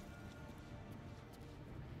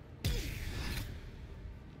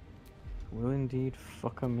 Will indeed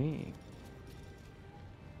fuck me.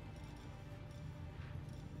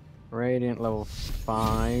 Radiant level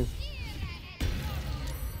 5.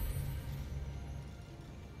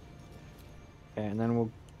 Okay, and then we'll...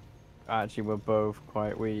 Actually, we're both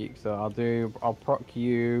quite weak, so I'll proc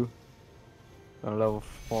you. On level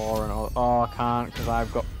 4 and all... Oh, I can't, because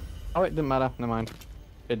I've got... Oh, it didn't matter. Never mind.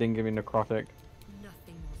 It didn't give me necrotic.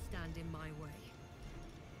 Nothing will stand in my way.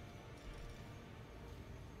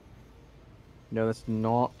 No, that's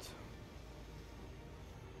not...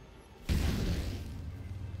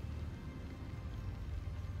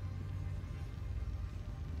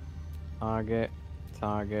 Target,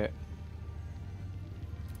 target,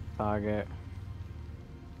 target.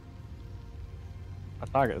 I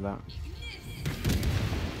targeted that.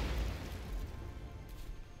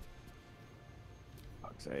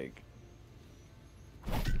 Fuck's sake.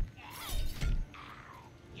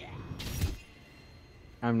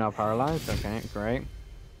 I'm now paralyzed. Okay, great.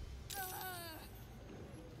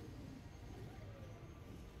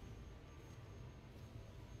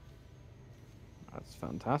 That's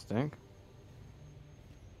fantastic.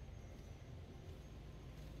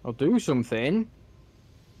 I'll do something.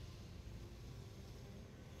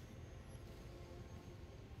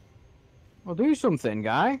 I'll do something,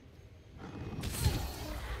 guy.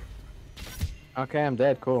 Okay, I'm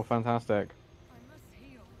dead. Cool, fantastic.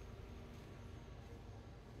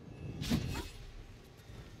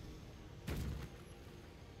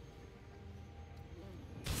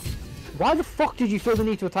 Why the fuck did you feel the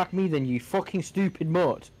need to attack me then, you fucking stupid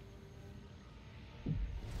mutt?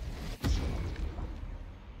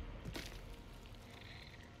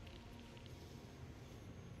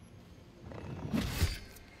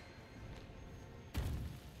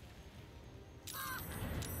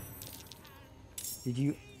 Did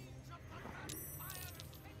you...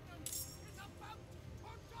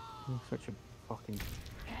 You're such a fucking...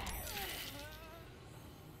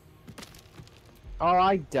 Oh,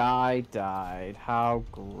 I died. How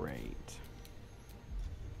great.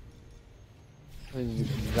 This is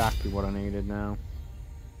exactly what I needed now.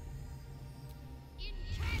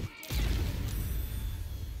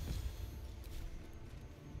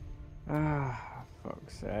 Ah,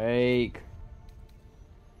 fuck's sake.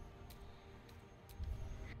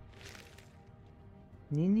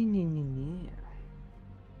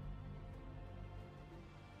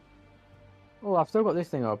 Oh, I've still got this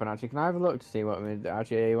thing open actually. Can I have a look to see what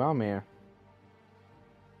actually I'm here?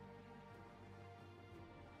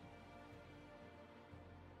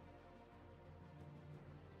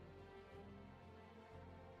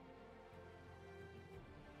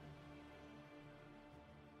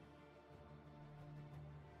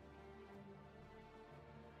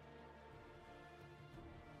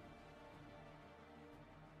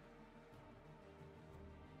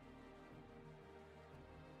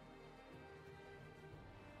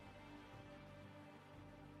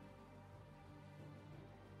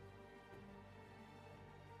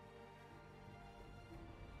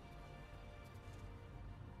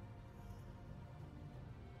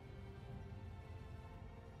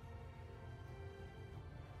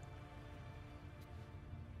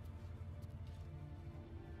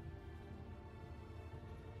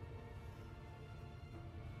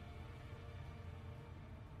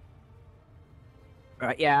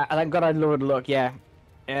 Right, yeah, thank God I lowered look, yeah.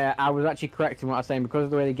 I was actually correct in what I was saying. Because of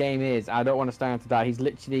the way the game is, I don't want to stand to die. He's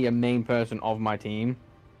literally a main person of my team.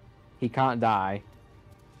 He can't die.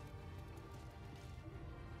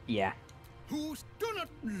 Yeah. Who's... Do not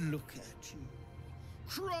look at you.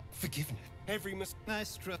 Forgiveness. Every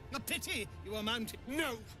Maestro. A pity you were mounted.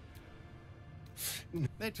 No!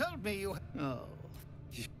 They told me you... Oh.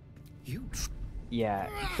 You... Yeah,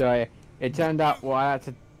 so it turned out what I had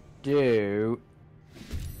to do...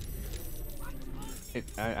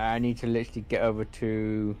 I need to literally get over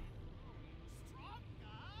to...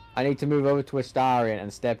 I need to move over to Astarion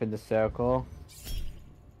and step in the circle.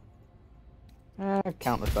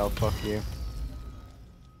 Counter spell, fuck you.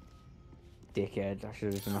 Dickhead, I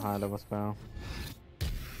should have done a high level spell.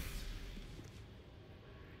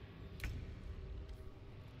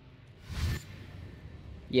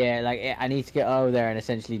 Yeah, like, I need to get over there and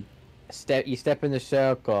essentially you step in the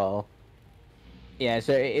circle. Yeah,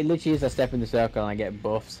 so it literally is a step in the circle and I get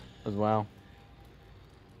buffs as well.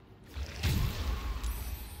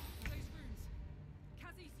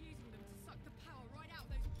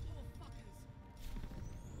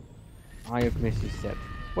 I have missed his step.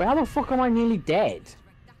 Wait, how the fuck am I nearly dead?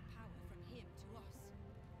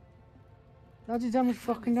 How did that much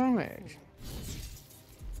fucking damage?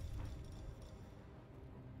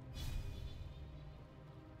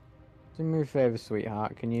 Do me a favour,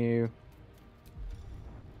 sweetheart. Can you...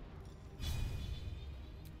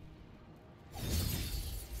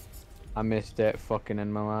 I missed it. Fucking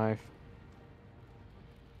in my life.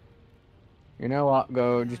 You know what?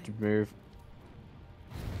 Go. Just move.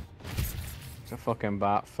 It's a fucking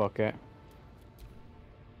bat. Fuck it.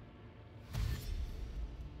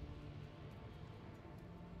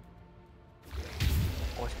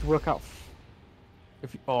 Oh, it could work out.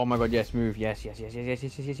 If you, oh my god, yes, move. Yes, yes, yes, yes, yes,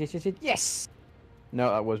 yes, yes, yes, yes, yes, yes, yes. No,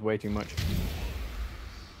 that was way too much.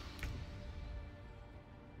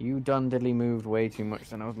 You done diddly moved way too much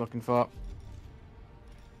than I was looking for.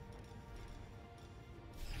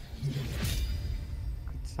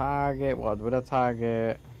 Target, what would I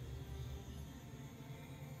target?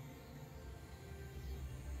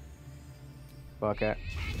 Fuck it.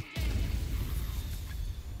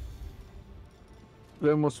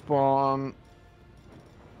 Then we'll spawn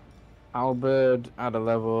Albert at a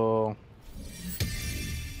level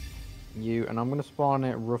you, and I'm gonna spawn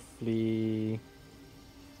it roughly.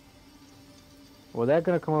 Well, they're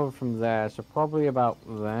gonna come over from there, so probably about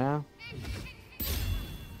there.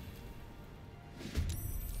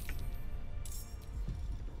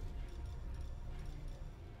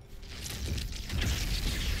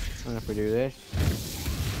 And if we do this,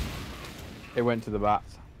 it went to the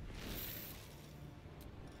bats.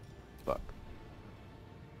 Fuck.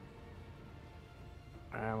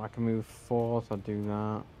 I can move forth, I'll do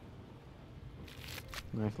that.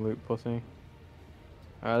 Nice loot, pussy.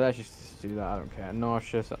 Let's just do that, I don't care.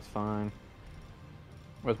 Nauseous, that's fine.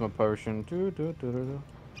 Where's my potion? I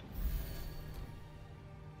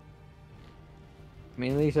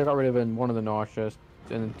mean, at least I got rid of one of the nauseous,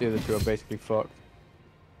 and the other two are basically fucked.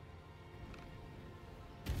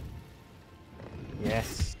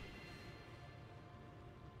 Yes.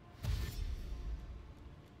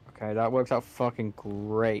 Okay, that works out fucking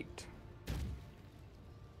great.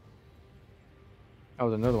 Oh,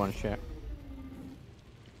 there's another one, shit.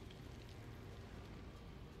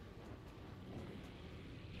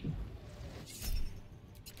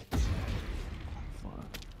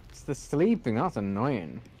 It's the sleeping, that's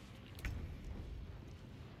annoying.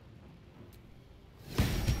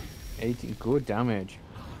 18 good damage.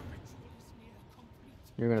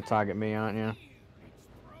 You're gonna target me, aren't you?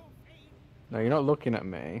 No, you're not looking at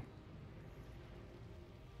me.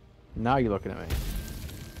 Now you're looking at me.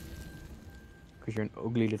 Because you're an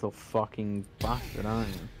ugly little fucking bastard, aren't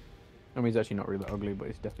you? I mean, he's actually not really ugly, but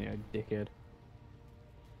he's definitely a dickhead.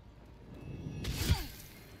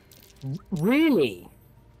 Really?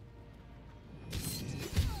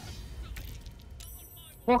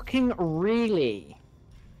 Fucking really?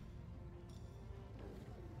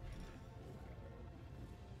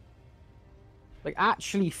 Like,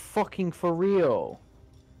 actually fucking for real?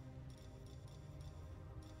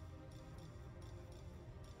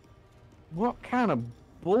 What kind of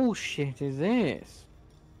bullshit is this?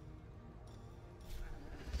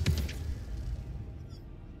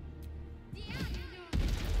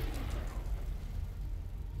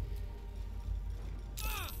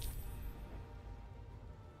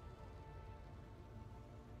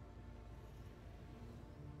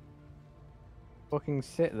 Fucking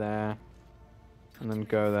sit there. And then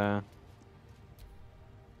go there.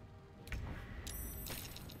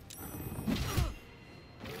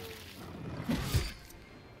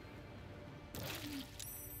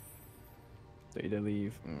 you to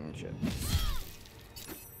leave. Shit.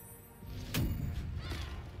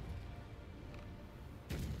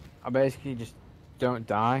 I basically just don't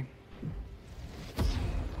die.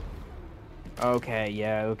 Okay,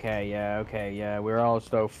 yeah, okay, yeah, okay, yeah. We're all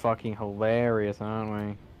so fucking hilarious, aren't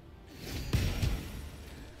we?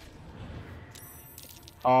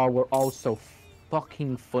 Oh, we're all so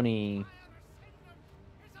fucking funny.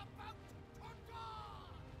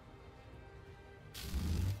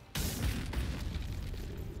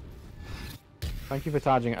 Thank you for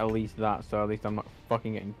charging at least that, so at least I'm not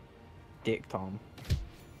fucking getting dicked on.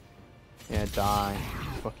 Yeah, die.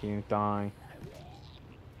 Fuck you, die.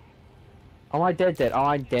 Oh, I dead. Oh,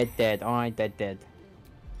 I dead. Oh, I dead.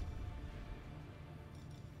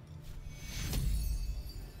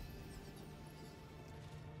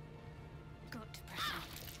 Got to press on.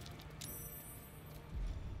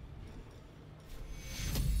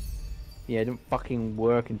 Yeah, it don't fucking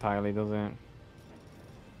work entirely, does it?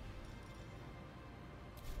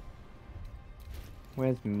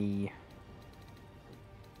 Where's me?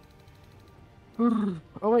 Oh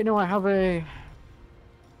wait, no, I have a...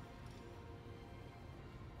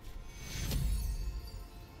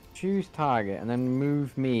 Choose target and then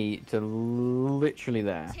move me to literally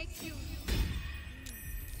there.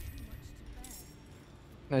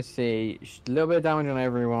 Let's see, a little bit of damage on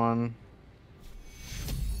everyone.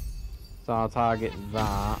 So I'll target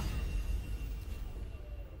that.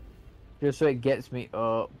 Just so it gets me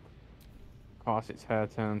up. Of course, it's her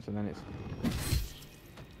turn, so then it's...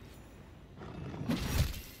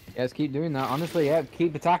 Yeah, let's keep doing that. Honestly, yeah,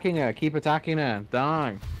 keep attacking her. Keep attacking her.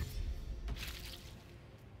 Die.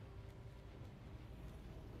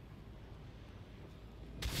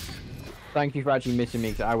 Thank you for actually missing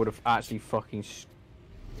me, because I would have actually fucking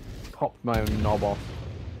popped my own knob off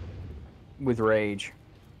with rage.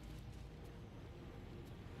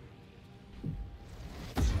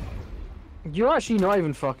 You're actually not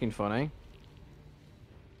even fucking funny.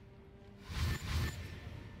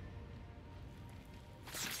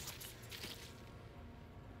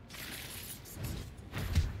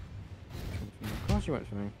 Of course you went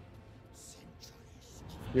for me.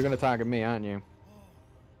 You're gonna target me, aren't you?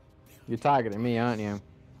 You're targeting me, aren't you?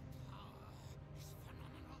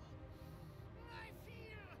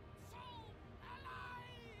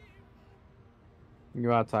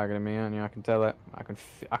 You are targeting me, aren't you? I can tell it. I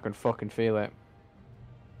can fucking feel it.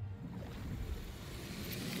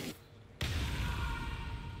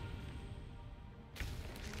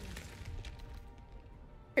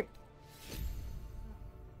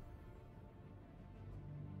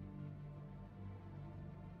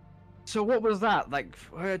 So what was that? Like,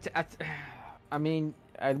 I mean,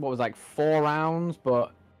 what was like 4 rounds,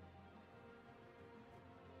 but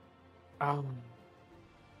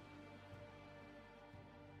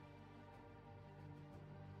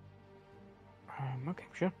okay,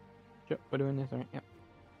 sure, we're doing this, alright, yep.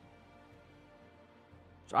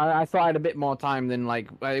 So I thought I had a bit more time than like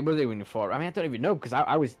it was even 4. I mean, I don't even know because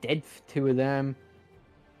I was dead for 2 of them.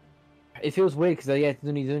 It feels weird because yeah,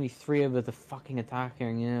 there's only 3 of us are fucking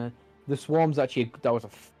attacking. Yeah. The swarm's actually, that was a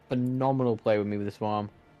phenomenal play with me with the swarm.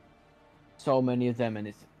 So many of them, and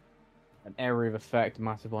it's an area of effect,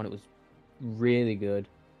 massive one. It was really good.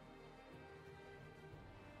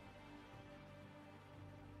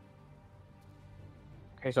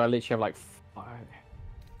 Okay, so I literally have like 5.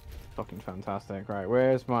 Fucking fantastic. Right,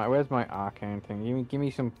 where's my arcane thing? Give me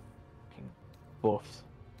some fucking buffs.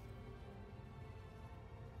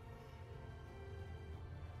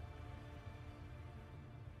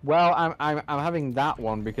 Well, I'm having that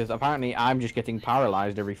one because apparently I'm just getting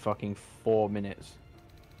paralyzed every fucking 4 minutes.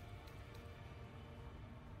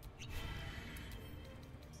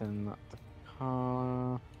 Send that to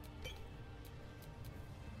car.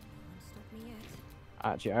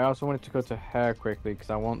 Actually, I also wanted to go to her quickly because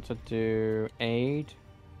I want to do aid.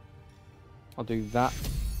 I'll do that.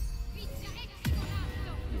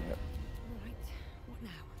 Yep.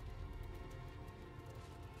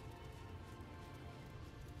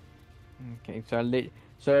 Okay,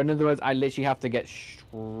 so in other words, I literally have to get.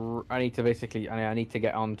 I need to basically. I need to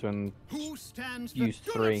get onto and use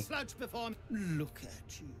 3. Look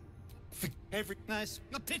at you. Every nice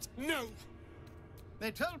a pit. No. They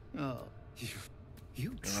told. Oh, you.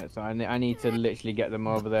 Yeah, so I need to literally get them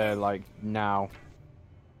over there like now.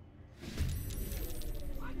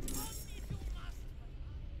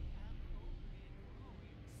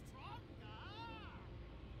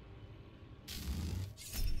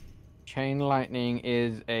 Chain lightning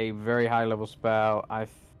is a very high level spell. I'm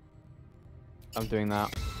doing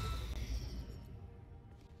that.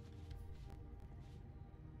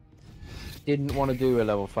 Didn't want to do a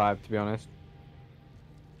level 5 to be honest.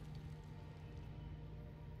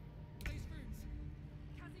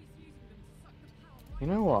 You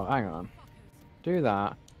know what? Hang on. Do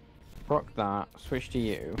that. Proc that. Switch to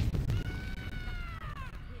you.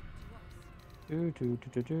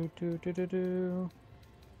 Do.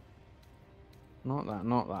 Not that,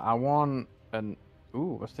 not that. I want an...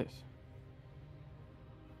 Ooh, what's this?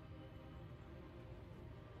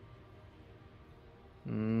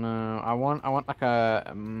 No, I want like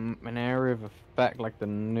an area of effect like the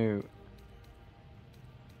nuke.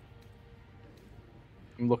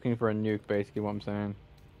 I'm looking for a nuke, basically, what I'm saying.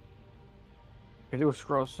 I do a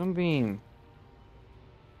scroll sunbeam.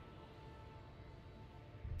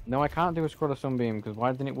 No, I can't do a scroll sunbeam because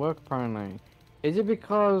why didn't it work apparently? Is it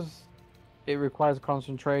because it requires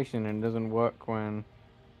concentration and doesn't work when...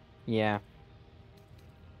 Yeah.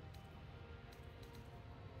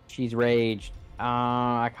 She's raged.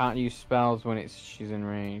 I can't use spells when she's in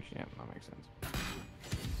range. Yeah, that makes sense.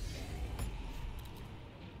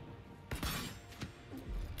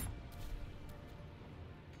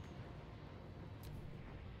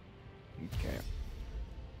 Okay.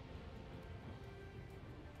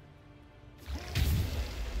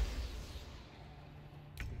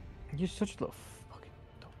 You're such a little fucking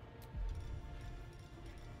dumb.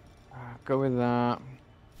 Go with that.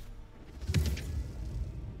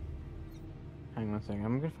 Hang on a second.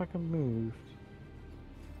 I'm gonna fucking move.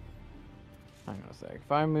 Hang on a sec.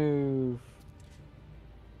 If I move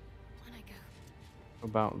When I go.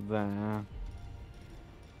 about there.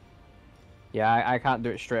 Yeah, I can't do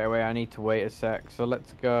it straight away. I need to wait a sec. So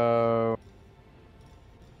let's go.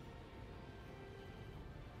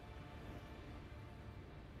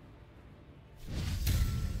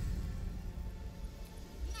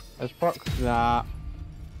 Let's proc that.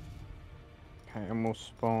 Okay, and we'll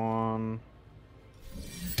spawn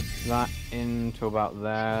that into about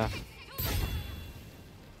there.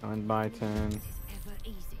 And by turn. Ever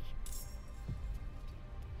easy.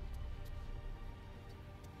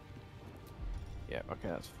 Yeah, okay,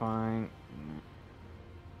 that's fine.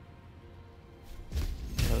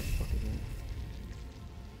 Where the fuck is it?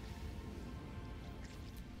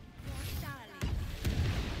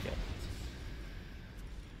 Yeah.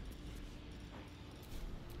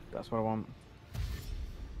 That's what I want.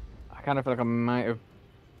 I kind of feel like I might have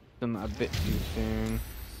done that a bit too soon.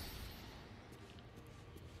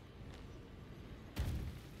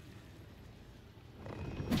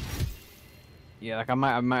 Yeah, like I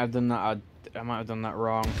might have done that. I might have done that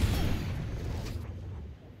wrong.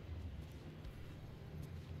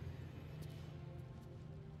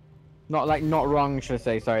 Not wrong, should I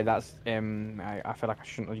say? Sorry, that's I feel like I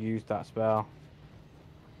shouldn't have used that spell.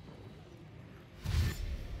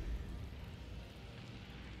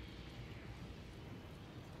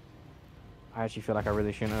 I actually feel like I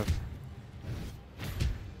really shouldn't have.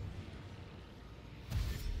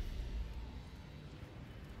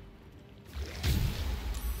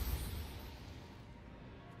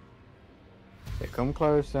 Okay, come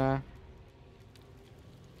closer.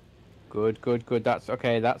 Good. That's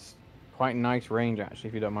okay. That's quite nice range, actually,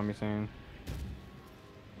 if you don't mind me saying.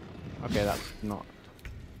 Okay, that's not.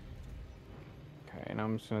 Okay, and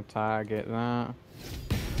I'm just gonna target that.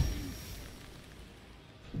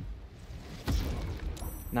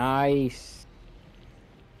 Nice.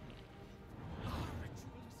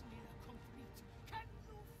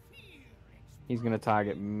 He's gonna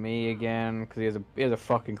target me again because he has a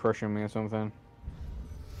fucking crush on me or something.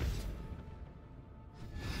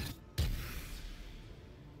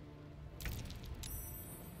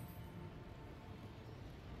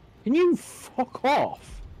 Can you fuck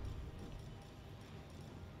off?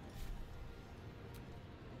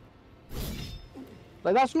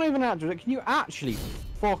 Like, that's not even actual. Can you actually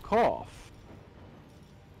fuck off?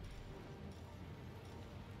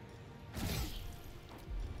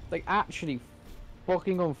 Like, actually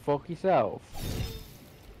fucking unfuck yourself.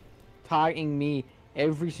 Targeting me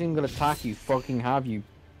every single attack you fucking have, you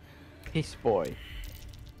piss boy.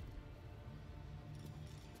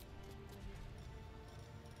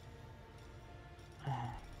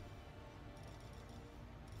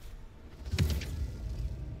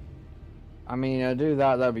 I mean, I do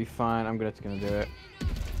that, that'd be fine. I'm just gonna do it.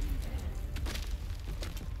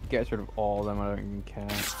 Gets rid of all of them, I don't even care.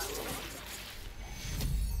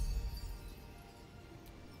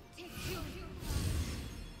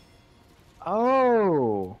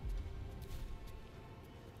 Oh!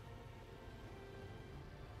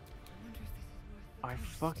 I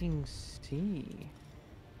fucking see.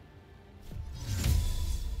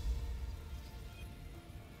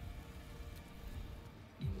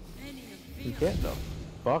 Get the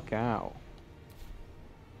fuck out.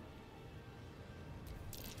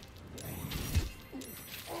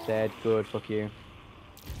 Dead, good, fuck you.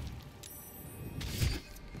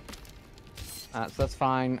 That's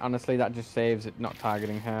fine. Honestly, that just saves it not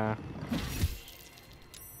targeting her.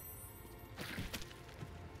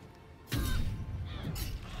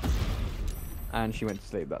 And she went to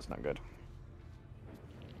sleep. That's not good.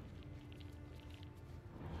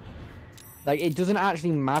 Like, it doesn't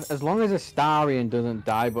actually matter as long as Astarion doesn't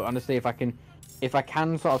die. But honestly, if I can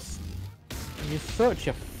sort of, you're such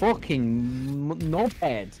a fucking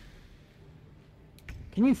knobhead.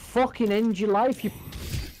 Can you fucking end your life, you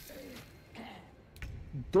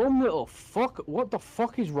dumb little fuck? What the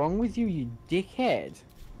fuck is wrong with you, you dickhead?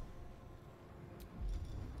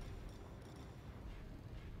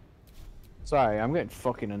 Sorry, I'm getting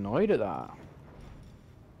fucking annoyed at that.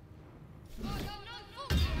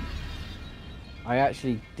 I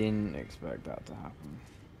actually didn't expect that to happen.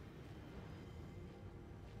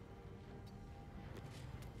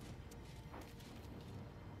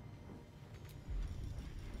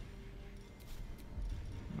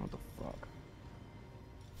 What the fuck?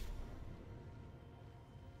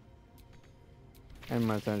 And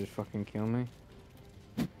my turn just fucking kill me.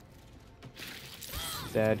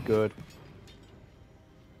 Dead, good.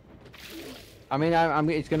 I mean,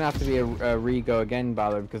 it's gonna have to be a re-go again,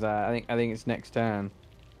 Baldur, because I think it's next turn.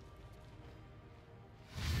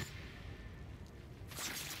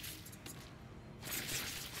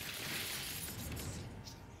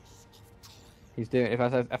 He's doing. If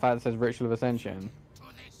I says Ritual of Ascension.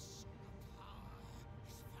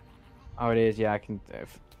 Oh, it is. Yeah, I can.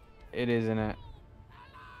 It is in it.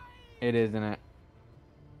 It is in it.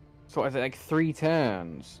 So is it like 3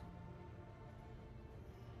 turns?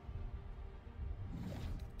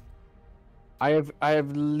 I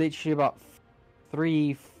have literally about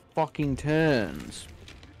 3 fucking turns.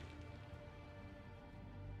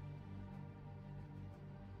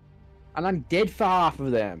 And I'm dead for half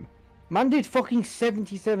of them. Man did fucking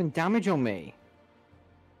 77 damage on me.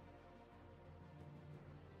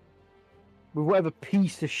 With whatever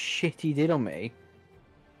piece of shit he did on me.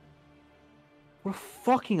 What a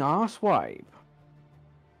fucking arsewipe.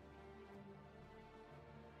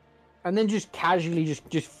 And then just casually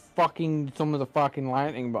just fucking some of the fucking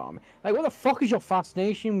lightning bomb. Like, what the fuck is your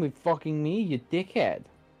fascination with fucking me, you dickhead?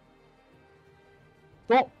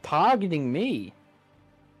 Stop targeting me.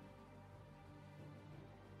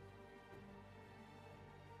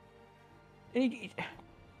 Actually,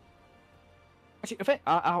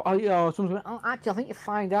 I think you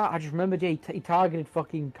find out. I just remembered he targeted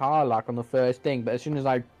fucking Karlach on the first thing, but as soon as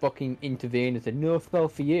I fucking intervened and said, no spell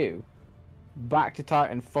for you, back to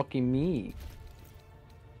targeting fucking me.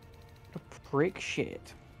 What a prick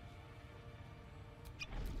shit.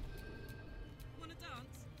 Wanna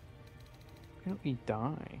dance? Why don't you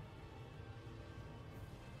die?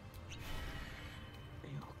 You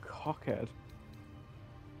cockhead.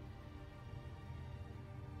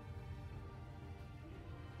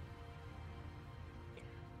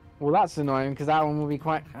 Well, that's annoying because that one will be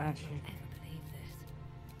quite. Actually,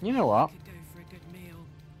 you know what? Could go for a good meal.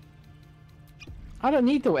 I don't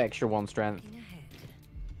need the extra 1 strength.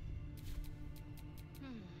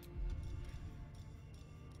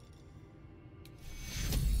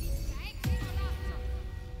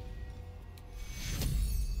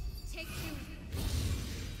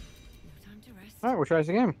 Alright, we'll try this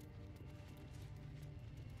again.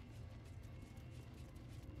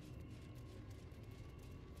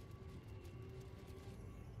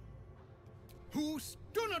 Who's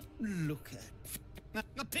do not look at.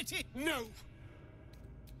 A pity. No.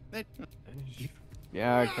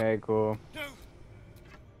 Yeah, okay, cool. No.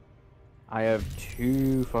 I have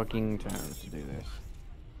 2 fucking turns to do this.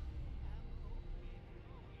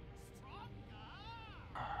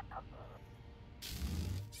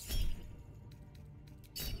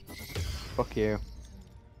 Fuck you.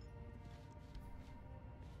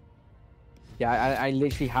 Yeah, I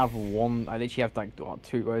literally have one. I literally have like what,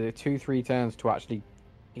 2, 3 turns to actually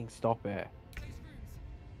fucking stop it.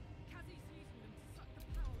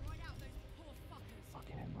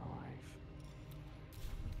 Fucking in my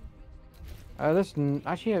life. Listen,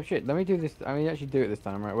 actually, yeah, shit. Let me do this. I mean, actually do it this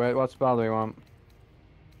time, right? What spell do we want?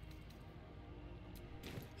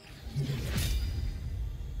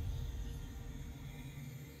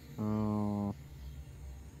 Oh.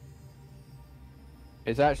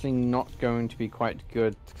 It's actually not going to be quite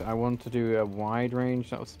good. I want to do a wide range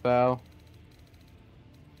sort of spell.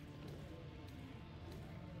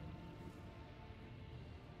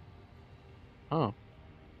 Oh.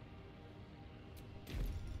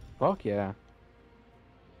 Fuck yeah.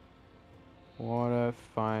 Water,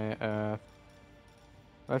 fire, earth.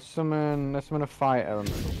 Let's summon a fire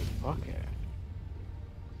element. Fuck it.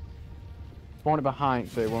 Spawn it behind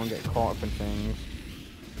so it won't get caught up in things.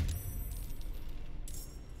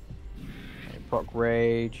 proc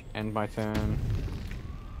rage, end my turn.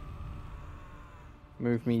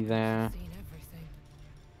 Move me there. Seen everything.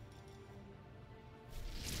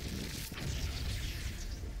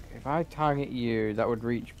 If I target you, that would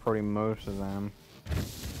reach probably most of them.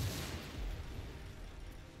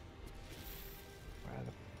 Where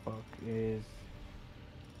the fuck is...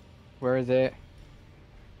 Where is it?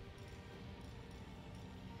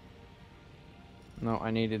 No, I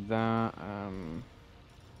needed that.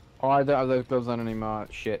 Oh, I don't have those gloves on anymore.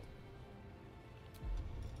 Shit.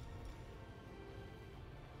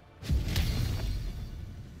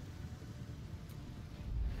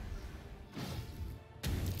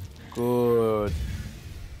 Good.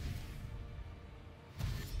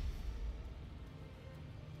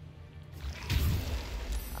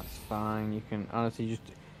 That's fine. You can honestly just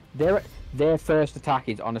their first attack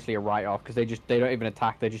is honestly a write-off because they don't even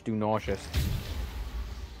attack. They just do nauseous.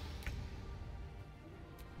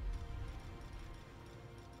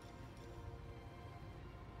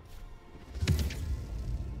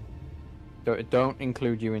 Don't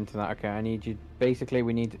include you into that. Okay, I need you. Basically,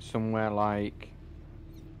 we need it somewhere like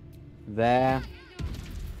there.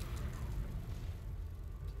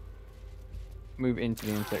 Move into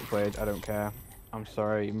the insect blade. I don't care. I'm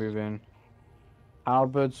sorry. Move in.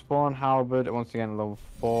 Halberd spawn. Halberd once again level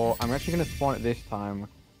 4. I'm actually gonna spawn it this time,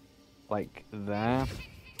 like there.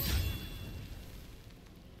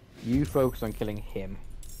 You focus on killing him.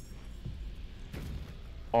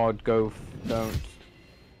 Odd go. Don't.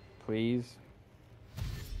 Please.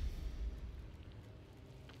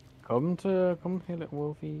 Come here,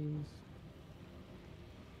 little wolfies.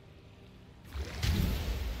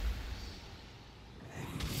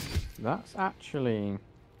 That's actually...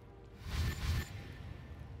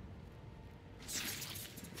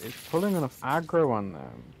 It's pulling enough aggro on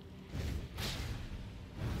them.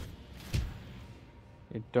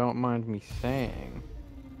 You don't mind me saying.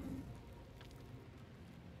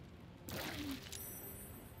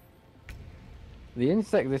 The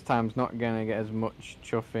insect this time's not gonna get as much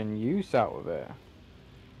chuffing use out of it.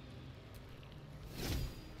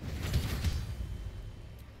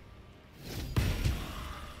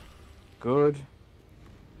 Good.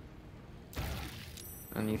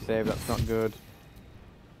 And you save, that's not good.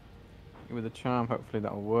 With a charm, hopefully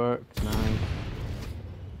that'll work. Nice.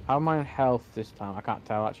 How am I on health this time? I can't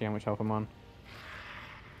tell actually how much health I'm on.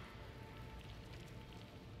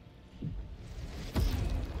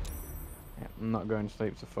 I'm not going to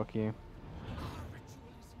sleep, so fuck you.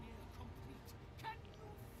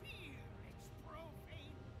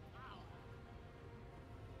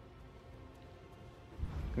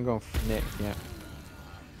 I'm going Nick, yeah.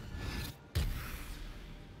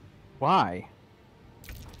 Why?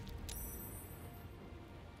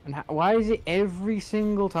 And why is it every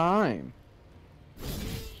single time?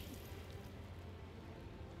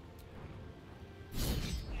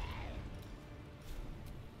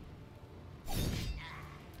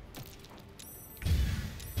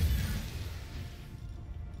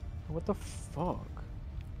 What the fuck?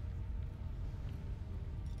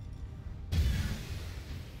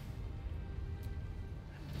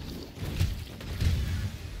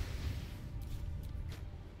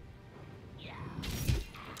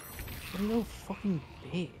 What a little fucking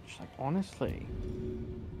bitch, like honestly.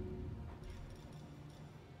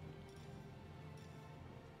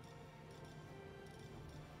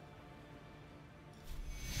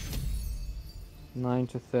 Nine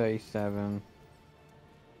to 37.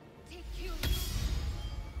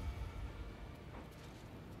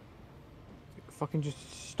 Fucking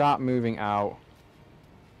just start moving out.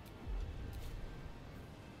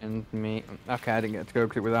 And me. Okay, I didn't get to go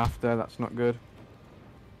because it was after. That's not good.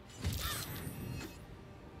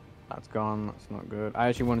 That's gone. That's not good. I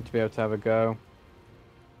actually wanted to be able to have a go.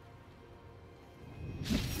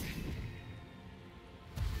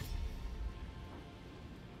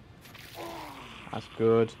 That's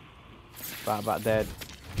good. About dead.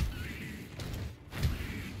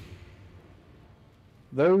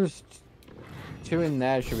 Those two in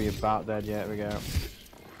there should be about dead. Yeah, there we go.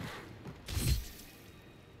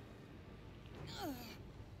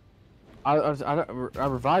 I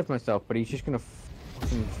revived myself, but he's just gonna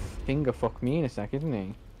fucking finger fuck me in a sec, isn't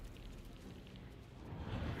he?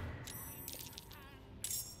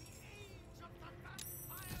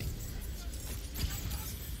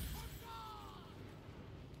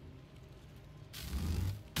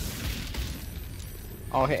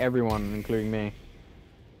 I'll hit everyone, including me.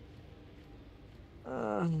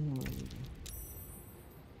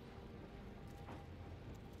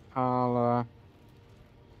 I'll,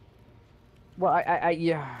 well,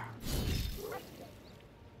 yeah.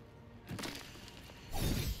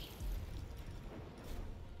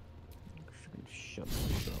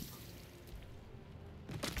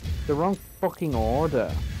 the wrong fucking order.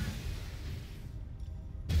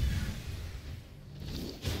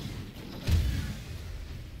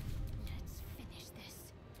 Let's finish this.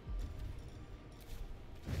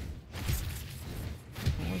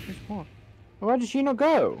 What is what? Why did she not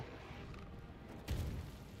go?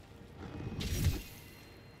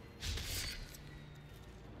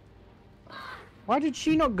 Why did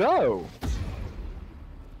she not go?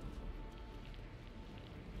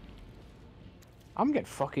 I'm getting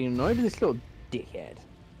fucking annoyed with this little dickhead.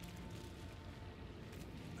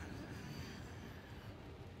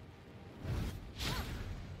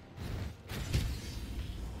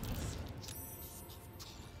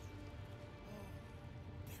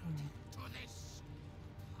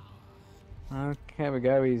 Okay, here we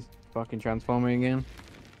go. He's fucking transforming again.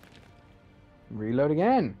 Reload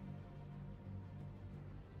again.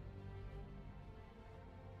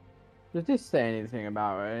 Does this say anything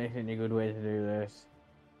about anything a good way to do this?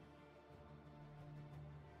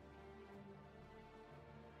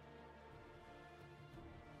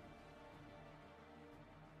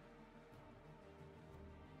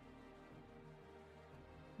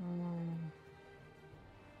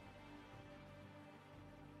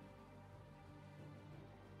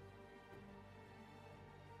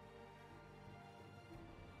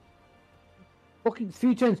 Fucking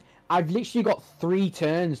 3 turns. I've literally got 3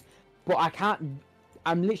 turns. But I can't.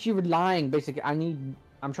 I'm literally relying. Basically, I'm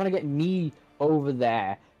trying to get me over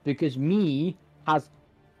there because me has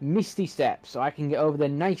Misty Step, so I can get over there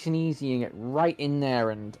nice and easy and get right in there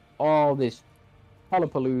and all this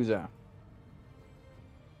Palapalooza. No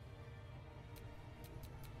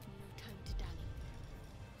time to dally.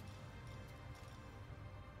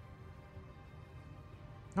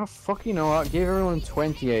 Oh fuck! You know what? Give everyone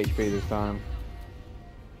 20 HP this time.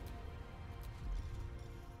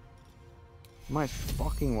 Might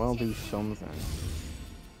fucking well do something.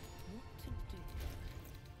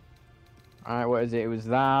 Alright, what is it? It was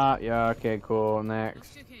that. Yeah, okay, cool.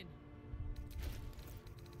 Next.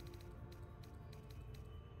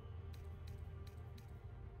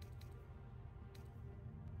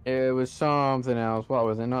 It was something else. What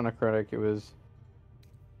was it? Not necrotic. It was.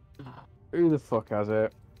 Who the fuck has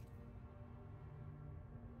it?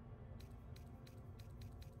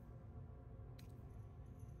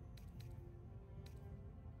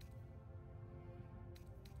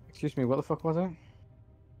 Excuse me, what the fuck was it?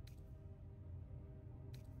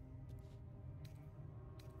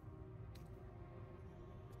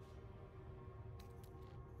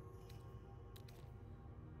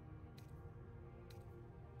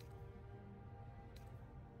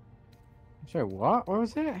 Sorry, what? What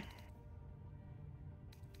was it?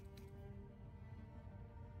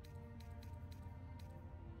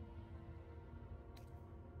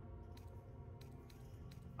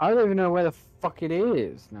 I don't even know where the fuck it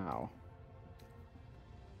is now.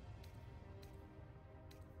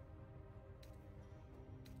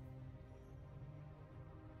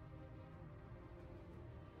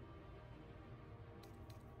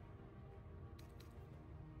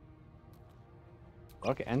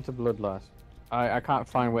 Okay, enter Bloodlust. I can't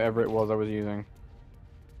find whatever it was I was using.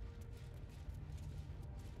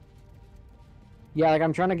 Yeah, like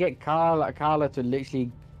I'm trying to get Carla to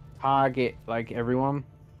literally target like everyone.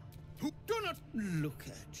 Do not look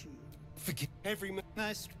at you. Forget every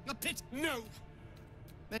Nice. a pit. No.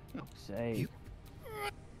 Fuck's sake.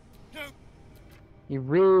 No. You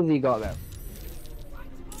really got that.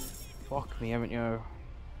 Fuck me, haven't you?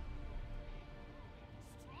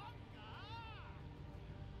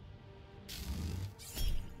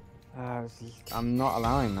 I'm not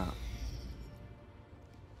allowing that.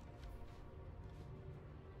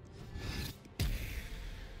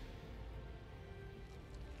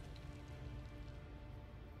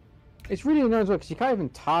 It's really annoying because you can't even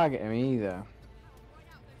target him either.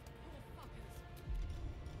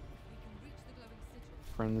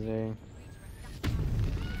 Frenzy.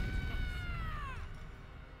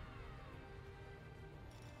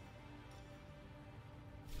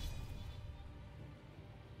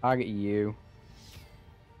 Target you.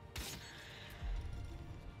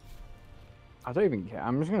 I don't even care.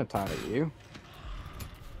 I'm just gonna target you.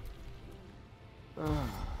 Ugh.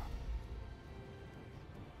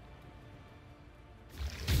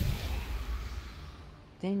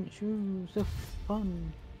 Didn't choose the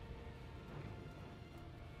fun.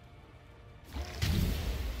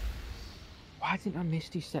 Why didn't I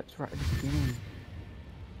Misty Steps right at the beginning?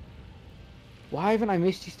 Why haven't I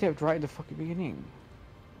Misty Stepped right at the fucking beginning?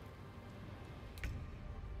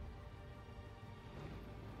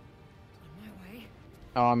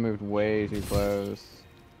 Oh, I moved way too close. 'Cause, like, I'm trying to get Carla to literally target everyone. Yeah, like I'm trying to get Carla to literally target everyone. Oh, I moved way too close. 'Cause,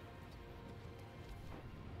 like, I'm trying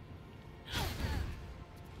to get Carla to literally target everyone.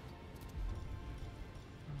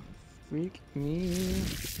 freak me.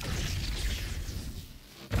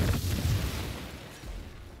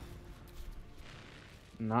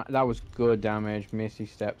 That was good damage. Misty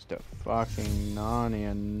steps to fucking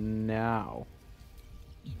Narnia now.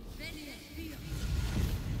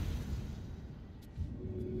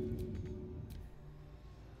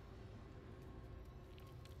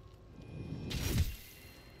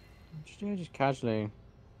 Just casually.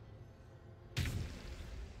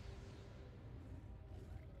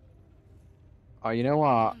 Oh, you know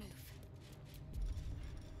what?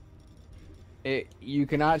 You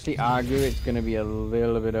can actually argue it's going to be a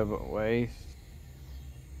little bit of a waste.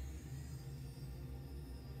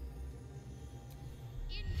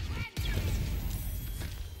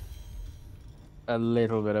 A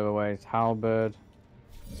little bit of a waste. Halberd.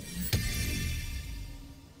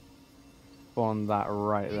 Spawn that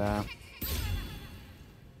right there.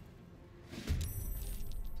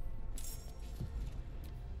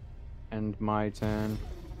 And my turn.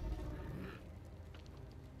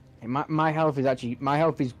 My health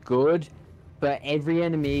is good, but every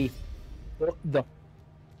enemy but the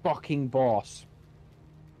fucking boss.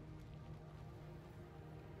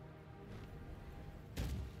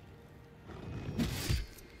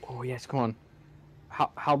 Oh yes, come on.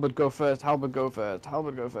 Halberd go first, Halberd go first,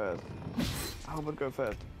 Halberd go first. Halberd go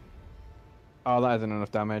first. Oh, that isn't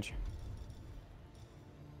enough damage.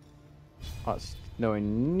 That's nowhere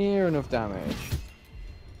near enough damage.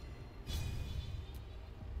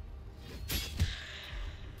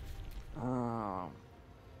 Oh.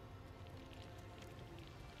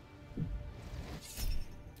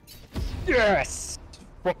 Yes!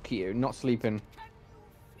 Fuck you, not sleeping.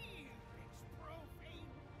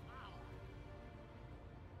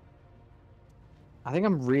 I think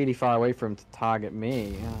I'm really far away from him to target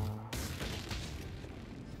me.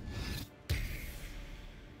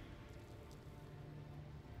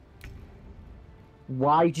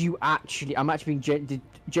 Why do you actually... I'm actually being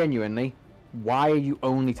genuinely... Why are you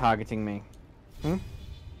only targeting me? Hmm?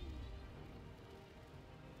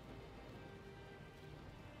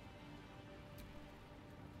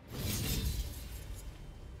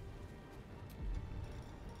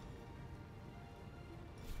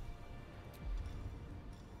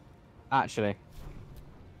 Actually.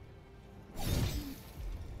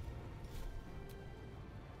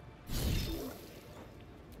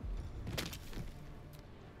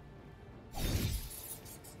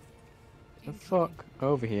 The fuck?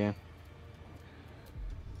 Over here.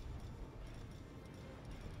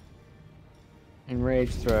 Enrage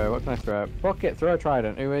throw. What can I throw? Fuck it, throw a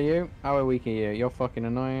trident. Who are you? How weak are you? You're fucking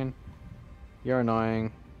annoying. You're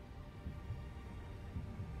annoying.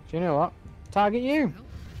 Do you know what? Target you!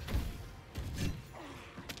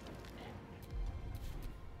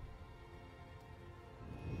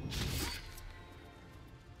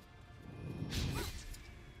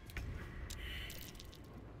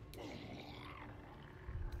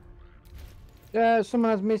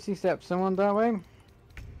 Someone has Misty Step. Someone that way.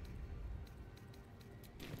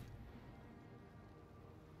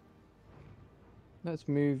 Let's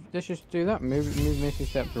move. Let's just do that. Move Misty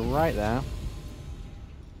Step to right there.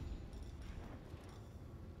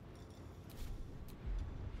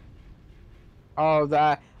 Oh,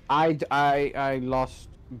 that I lost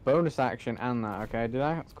bonus action and that. Okay, did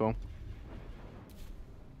I? That's cool.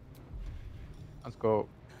 Let's go.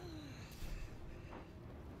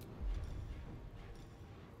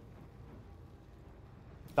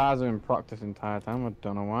 Stars have been proc this entire time. I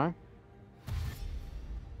don't know why.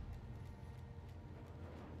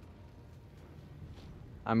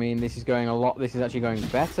 I mean, this is going a lot. This is actually going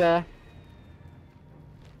better.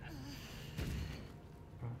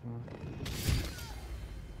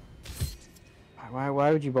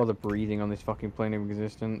 Why would you bother breathing on this fucking plane of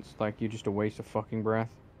existence? Like, you're just a waste of fucking breath.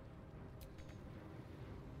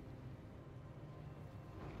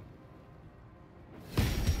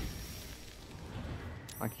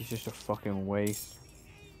 Like, he's just a fucking waste.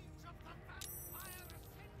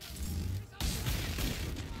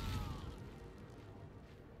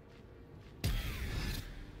 Okay,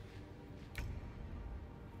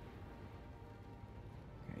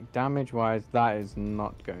 damage-wise, that is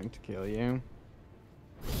not going to kill you.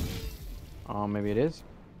 Oh, maybe it is.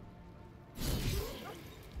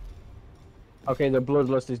 Okay, the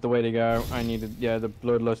Bloodlust is the way to go. I needed... Yeah, the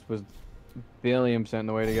Bloodlust was billion%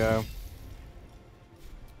 the way to go.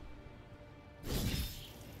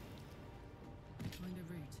 Find a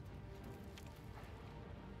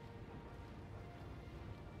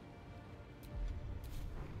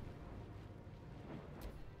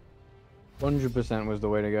route. 100% was the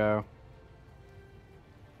way to go.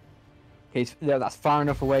 Okay, yeah, that's far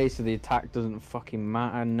enough away so the attack doesn't fucking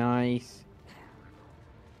matter. Nice.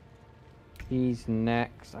 He's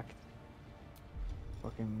next. I can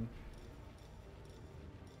fucking.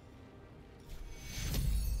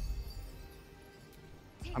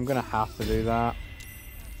 I'm gonna have to do that.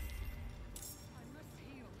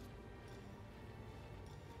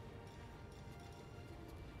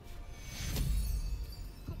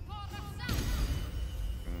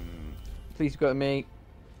 Please go to me.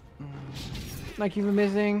 Thank you for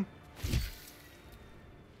missing.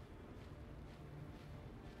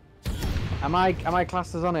 Am I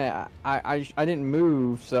classed as on it? I didn't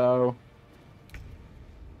move, so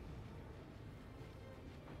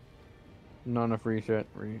not enough research.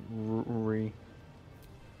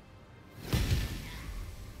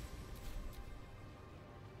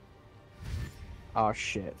 Oh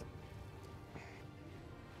shit.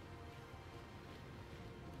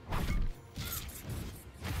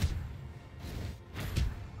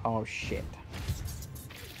 Oh shit.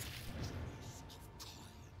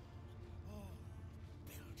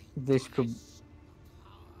 This could.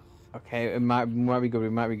 Okay, it might be good. It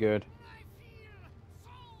might be good.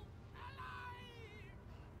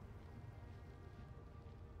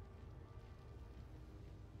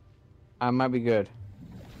 I might be good.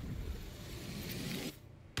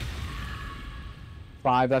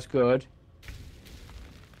 5, that's good.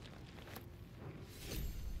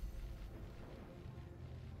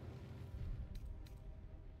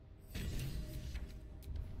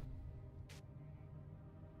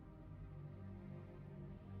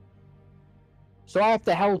 So I have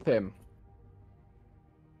to help him.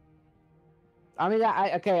 I mean,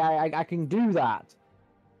 I can do that.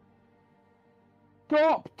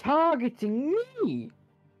 Stop targeting me!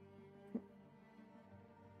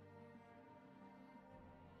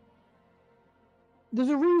 There's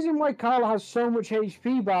a reason why Carla has so much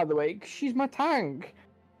HP, by the way, 'cause she's my tank.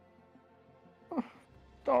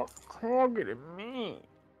 Stop targeting me.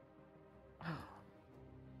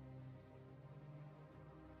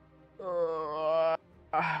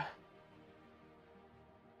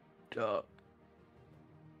 Duh.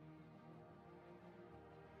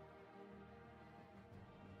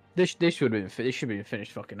 This should have been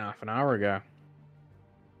finished fucking half an hour ago.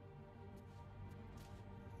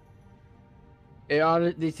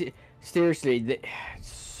 Seriously, it's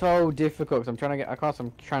so difficult. 'Cause I'm trying to get across.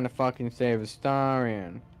 I'm trying to fucking save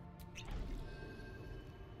Astarion.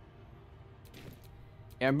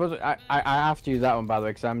 Yeah, but I have to use that one, by the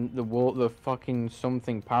way, because I'm the fucking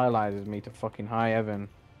something paralyzes me to fucking high heaven.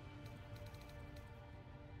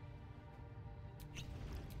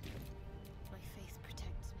 My faith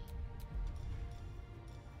protects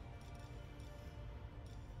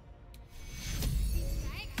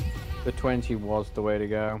me. The 20 was the way to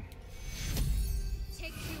go. At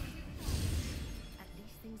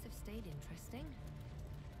least things have stayed interesting.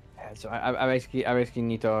 Yeah, so I basically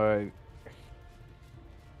need to.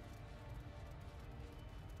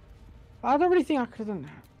 I don't really think I could have.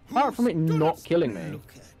 Apart from it not killing me.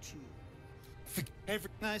 Look at you.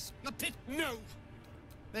 Every nice pit. No.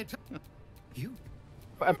 You.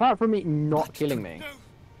 But apart from it not killing me.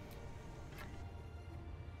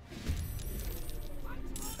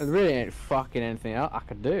 There really ain't fucking anything else I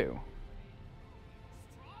could do.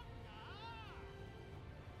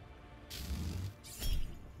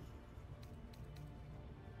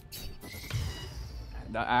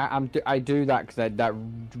 I do that because that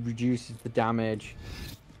reduces the damage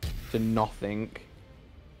to nothing.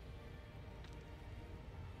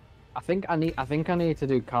 I think I need to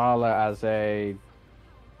do Carla as a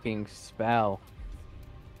fucking spell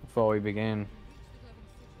before we begin.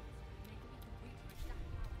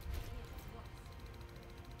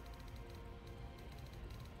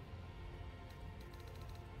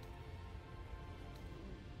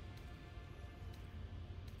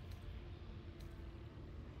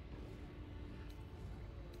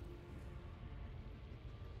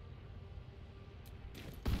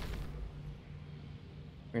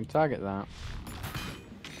 We can target that.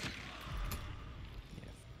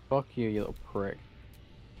 Yeah, fuck you, you little prick.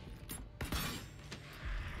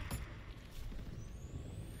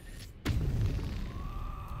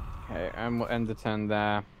 Okay, and we'll end the turn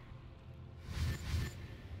there.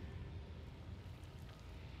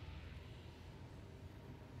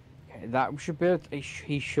 Okay, that should be.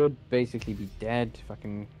 He should basically be dead. If I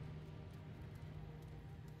can.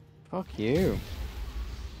 Fuck you.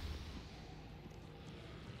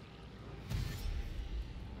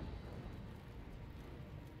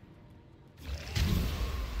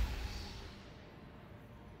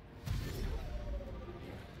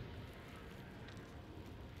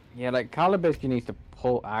 Yeah, like Carla basically needs to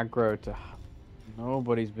pull aggro to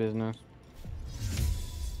nobody's business.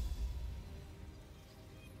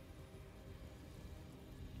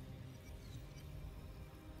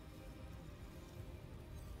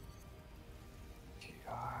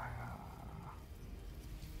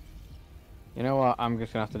 You know what? I'm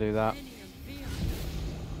just gonna have to do that.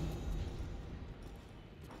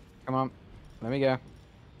 Come on, let me go.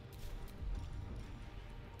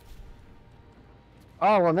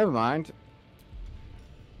 Oh, well, never mind.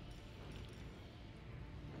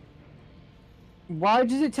 Why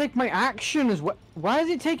does it take my action as well? Why is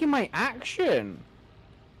it taking my action?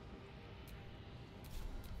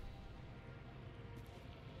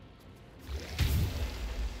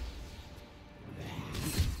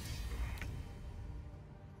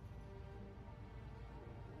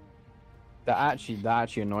 That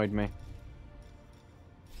actually annoyed me.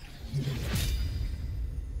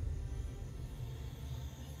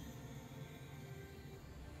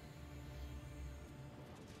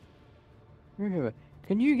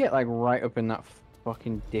 Can you get like right up in that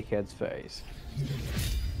fucking dickhead's face?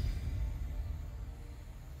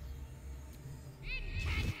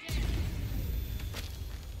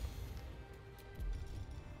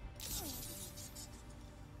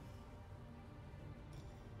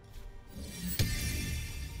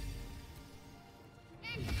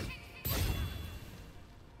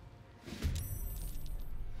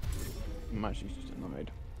 I'm actually just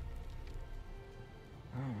annoyed.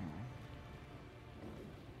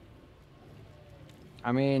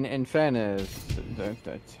 I mean, in fairness,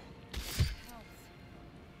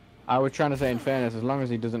 I was trying to say in fairness, as long as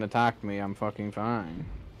he doesn't attack me, I'm fucking fine.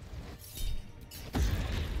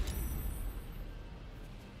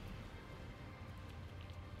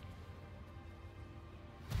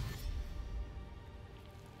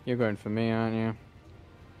 You're going for me, aren't you?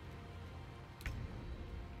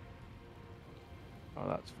 Oh,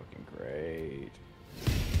 that's fucking great.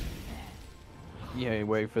 Yeah,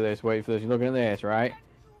 wait for this, wait for this. You're looking at this, right?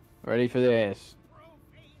 Ready for this.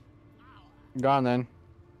 Go on then.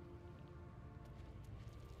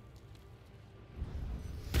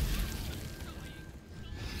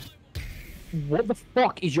 What the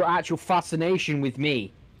fuck is your actual fascination with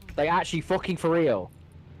me? Like, actually fucking for real?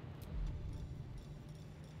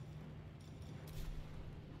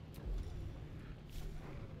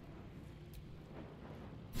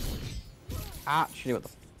 Actually, what the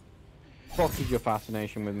fuck is your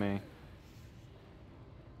fascination with me?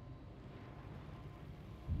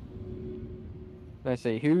 Let's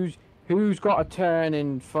see, who's got a turn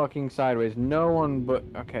in fucking sideways? No one but...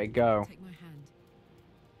 Okay, go. Take my hand.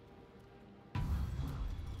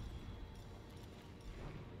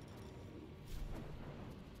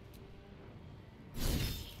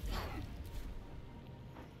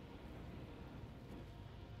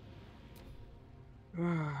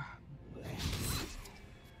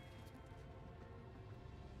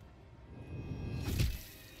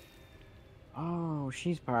 Oh,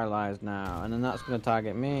 she's paralyzed now, and then that's gonna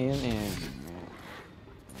target me, isn't it?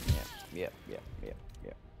 Yep.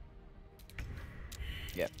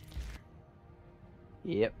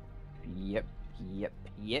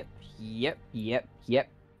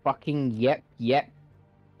 Fucking yep.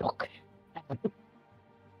 Fuck. Why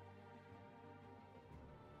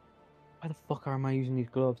the fuck am I using these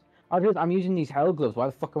gloves? I'm using these hell gloves. Why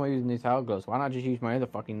the fuck am I using these hell gloves? Why not just use my other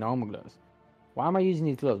fucking normal gloves? Why am I using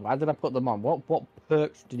these gloves? Why did I put them on? What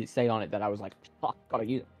perks did it say on it that I was like, fuck, gotta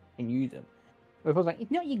use them and use them? But if I was like, it's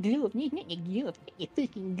not your gloves, it's not your gloves, it's your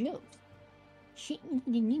fucking gloves. Shit,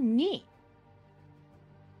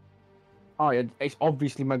 oh, it's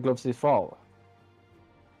obviously my gloves' fault.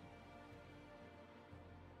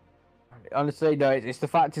 Honestly, no, it's the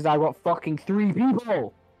fact is I got fucking 3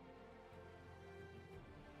 people.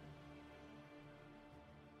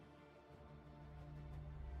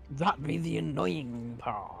 That be the annoying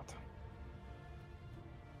part.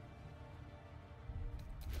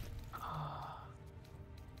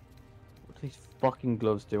 What do these fucking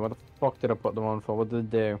gloves do? What the fuck did I put them on for? What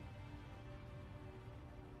did they do?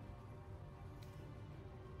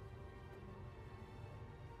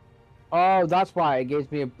 Oh, that's why it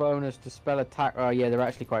gives me a bonus to spell attack. Oh yeah, they're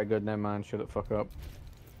actually quite good. Never mind. Shut the fuck up.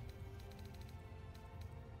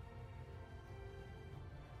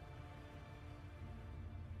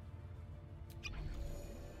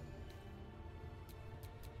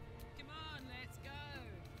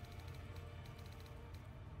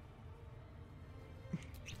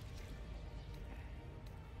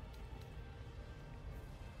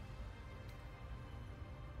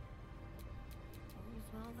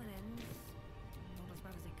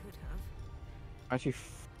 Actually, I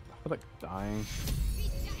feel like dying.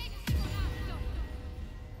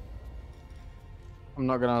 I'm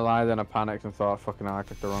not gonna lie, then I panicked and thought, fucking hell, I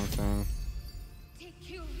clicked the wrong thing.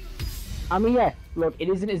 I mean, yeah, look, it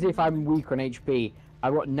isn't as if I'm weak on HP.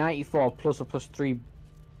 I've got 94 plus a +3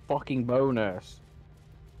 fucking bonus.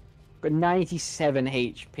 Got 97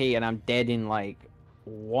 HP and I'm dead in like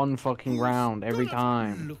one fucking round every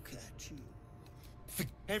time. Look at you.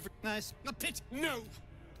 Every nice a pit. No.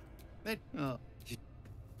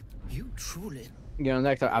 You truly. You know,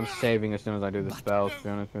 next time I'm saving as soon as I do the spells, to be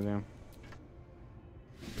honest with you.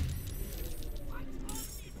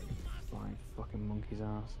 Flying fucking monkey's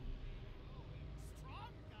ass.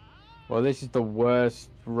 Well, this is the worst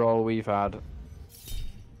roll we've had.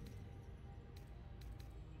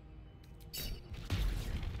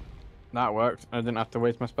 That worked. I didn't have to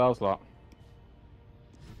waste my spell slot.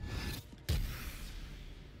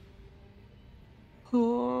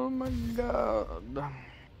 Oh my god.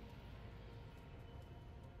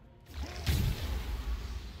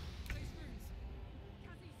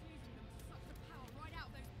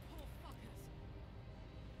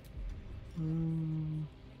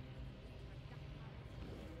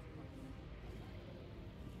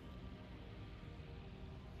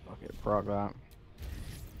 Okay, proc that.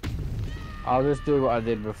 I'll just do what I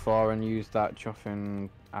did before and use that chuffing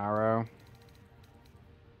arrow.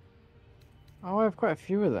 Oh, I have quite a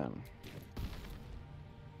few of them.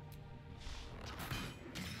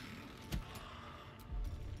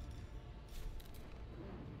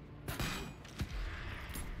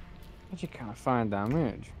 Actually, kind of fine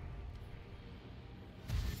damage.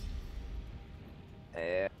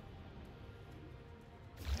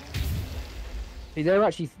 See, they're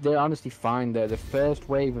honestly fine there. The first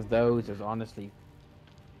wave of those is honestly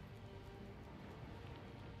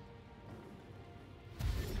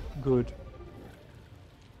good.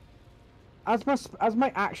 Has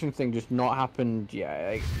my action thing just not happened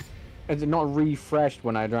yet? Like, has it not refreshed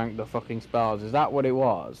when I drank the fucking spells? Is that what it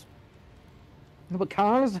was? No, but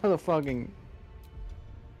Carla's the fucking...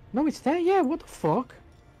 No, it's there, yeah, what the fuck?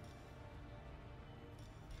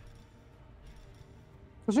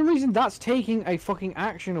 For some reason, that's taking a fucking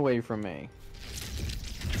action away from me.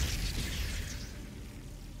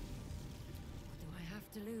 What do I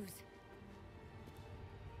have to lose?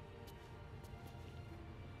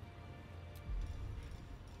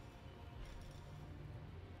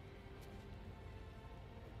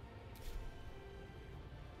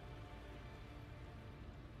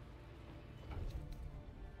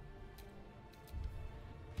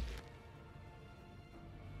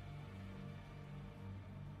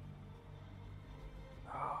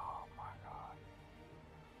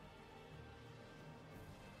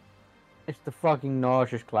 It's the fucking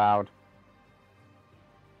nauseous cloud.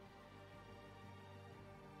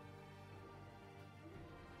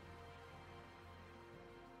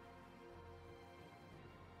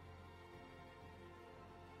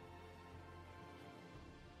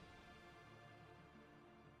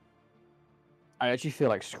 I actually feel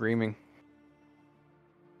like screaming.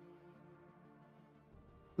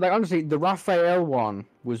 Like, honestly, the Raphael one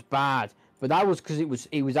was bad, but that was because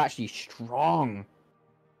it was actually strong.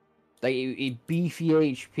 Like, it beefy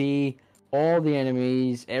HP, all the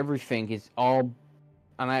enemies, everything is all,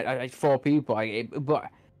 and I 4 people. But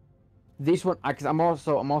this one, because I'm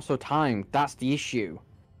also timed. That's the issue.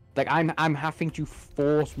 Like, I'm having to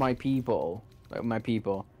force my people, I'm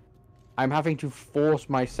having to force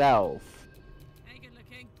myself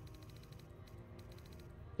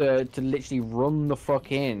to literally run the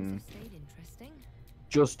fuck in,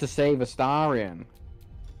 just to save Astarion.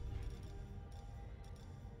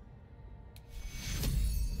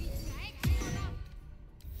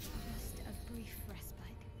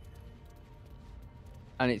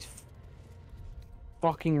 And it's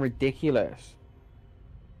fucking ridiculous.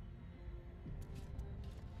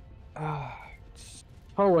 It's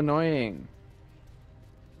so annoying.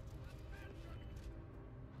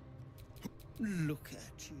 Look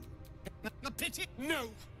at you. A pity.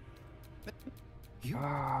 No.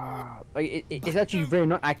 Like it's actually very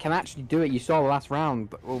not. I can actually do it. You saw the last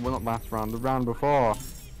round, well, not last round, the round before.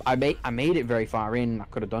 I made it very far in. I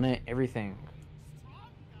could have done it. Everything.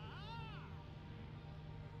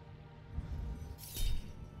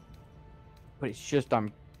 But it's just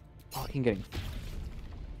I'm fucking getting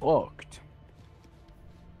fucked.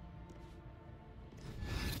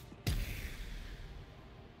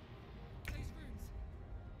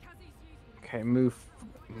 Okay, move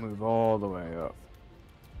all the way up.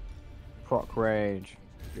 Proc rage.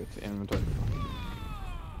 Go to inventory.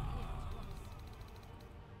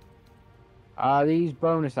 Are these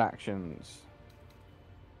bonus actions?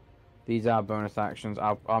 These are bonus actions.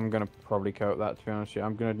 I'm gonna probably coat that, to be honest with you.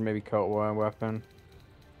 I'm gonna maybe coat one weapon.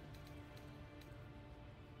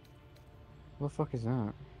 What the fuck is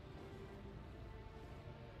that?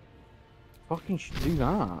 Fucking should do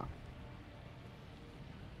that.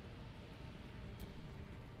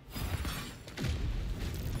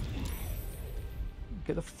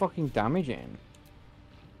 Get the fucking damage in.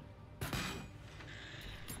 I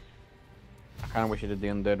kinda wish I did the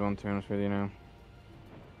undead one, to be honest with you now.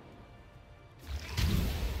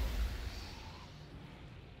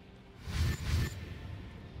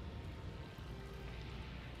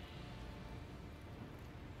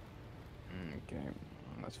 Okay,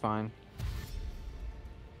 that's fine.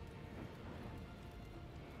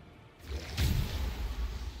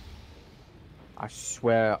 I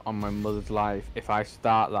swear on my mother's life, if I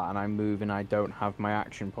start that and I move and I don't have my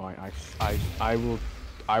action point, I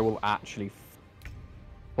will actually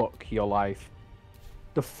fuck your life.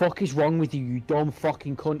 The fuck is wrong with you, you dumb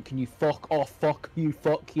fucking cunt? Can you fuck off? Fuck you,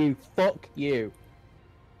 fuck you, fuck you.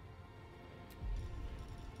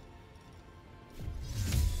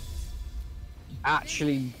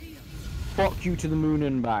 Actually, fuck you to the moon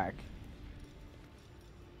and back.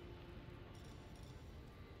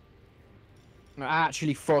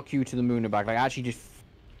 Actually, fuck you to the moon and back. Like, actually, just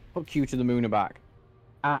fuck you to the moon and back.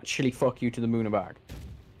 Actually, fuck you to the moon and back.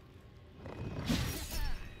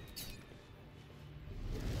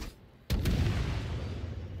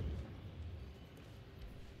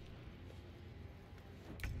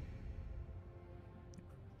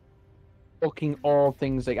 Fucking all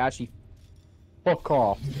things like actually fuck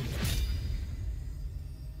off.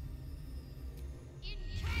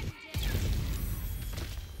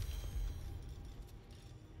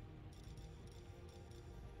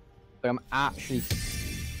 Like,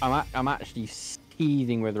 I'm actually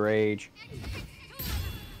seething with rage.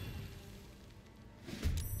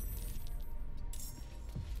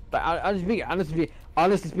 But honestly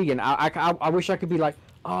speaking, I wish I could be like,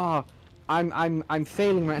 oh, I'm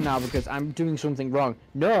failing right now because I'm doing something wrong.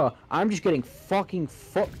 No, I'm just getting fucking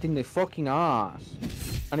fucked in the fucking ass,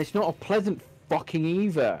 and it's not a pleasant fucking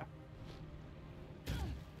either.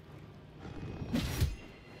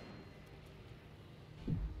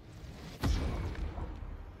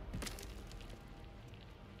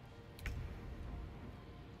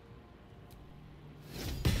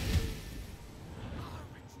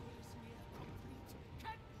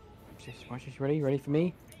 Watch this, ready? Ready for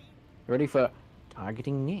me? Ready for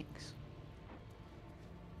targeting Nyx?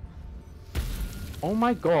 Oh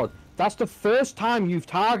my god, that's the first time you've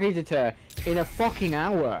targeted her in a fucking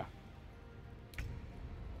hour.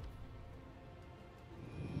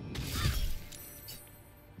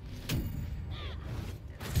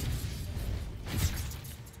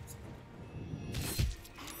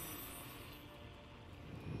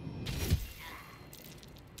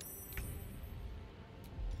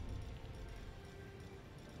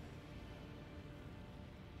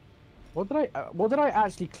 What did I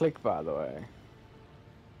actually click, by the way?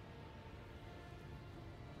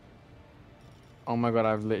 Oh my god,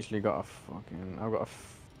 I've literally got I've got a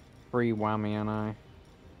free whammy, and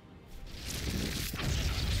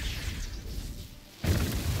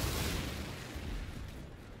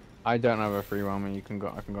I don't have a free whammy. I can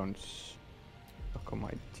go and suck on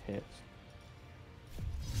my tits.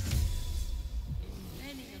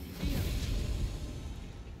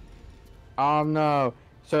 Oh no.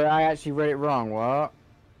 So I actually read it wrong, what?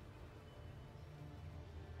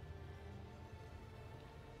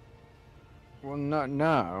 Well,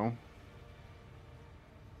 no.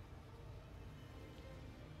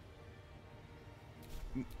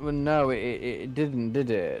 Well, no, it didn't,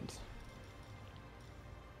 did it?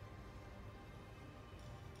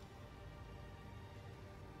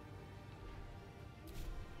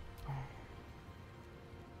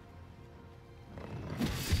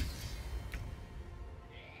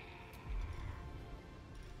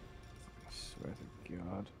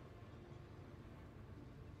 God.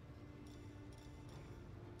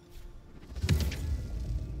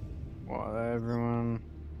 What, everyone?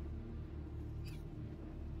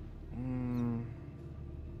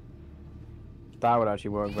 That would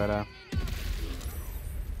actually work better.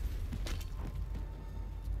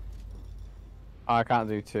 Oh, I can't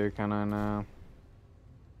do two, can I now?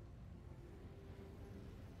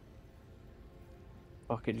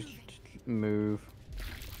 Fuck it, just move.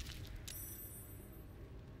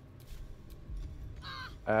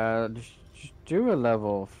 Just do a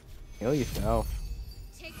level. Heal yourself.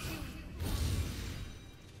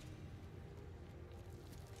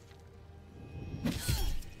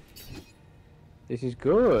 This is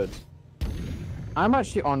good. I'm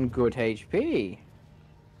actually on good HP.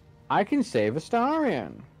 I can save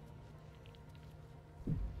Astarion.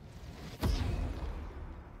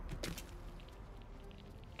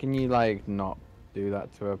 can you like not do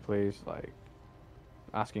that to her, please? Like,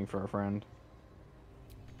 asking for a friend.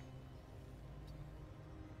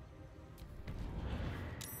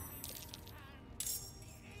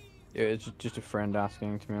 Yeah, it's just a friend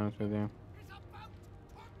asking, to be honest with you.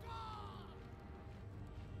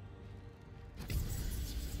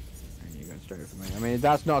 And you're going straight for me. I mean,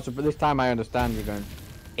 that's not so, but this time I understand you're going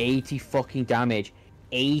 80 fucking damage.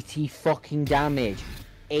 80 fucking damage.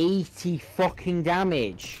 80 fucking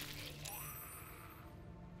damage.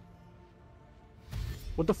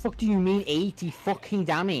 What the fuck do you mean 80 fucking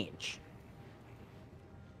damage?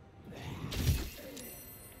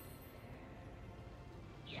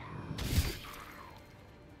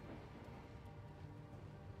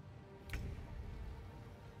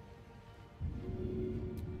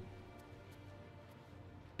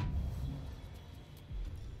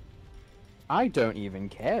 I don't even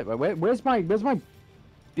care. Where's my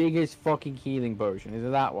biggest fucking healing potion? Is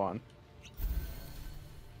it that one?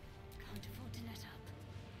 Can't afford to let up.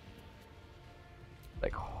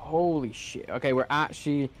 Like, holy shit. Okay, we're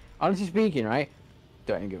actually, honestly speaking, right?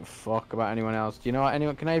 Don't even give a fuck about anyone else. Do you know what?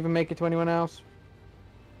 Anyone? Can I even make it to anyone else?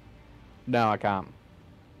 No, I can't.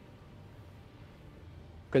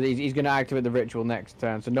 Because he's going to activate the ritual next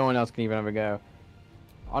turn, so no one else can even have a go.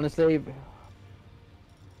 Honestly,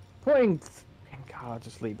 putting card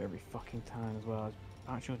to sleep every fucking time as well is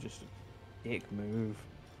actually just a dick move.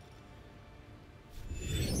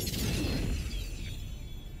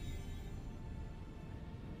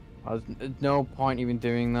 There's no point even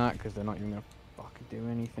doing that because they're not even gonna fucking do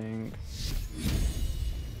anything.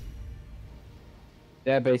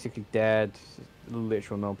 They're basically dead.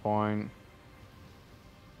 Literal no point.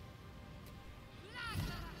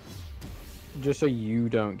 Just so you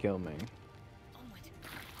don't kill me.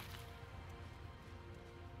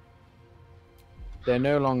 They're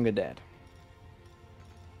no longer dead.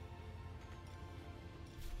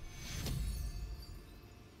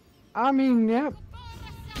 I mean, yep.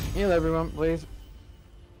 Heal everyone, please.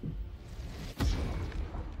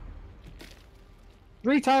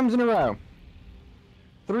 3 times in a row.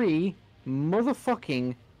 3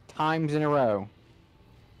 motherfucking times in a row.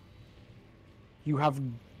 You have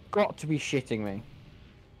got to be shitting me.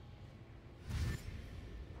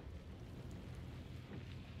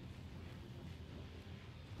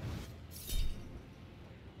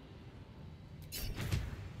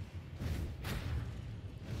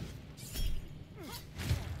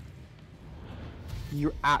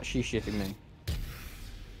 You're actually shitting me.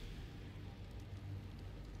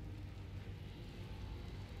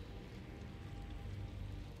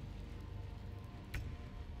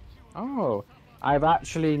 Oh, I've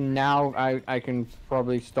actually now I can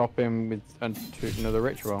probably stop him with another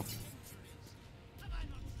ritual.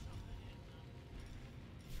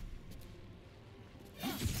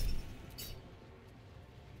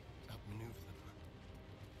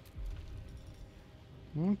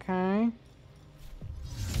 Okay.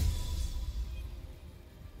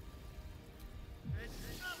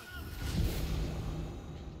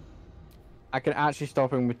 I can actually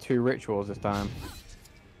stop him with 2 rituals this time.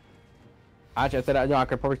 Actually, I said no, I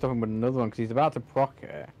could probably stop him with another one because he's about to proc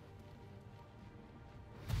it.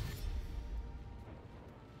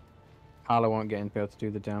 Harlow won't get in to be able to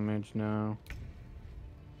do the damage, no.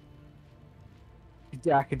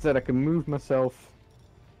 Yeah, I said I can move myself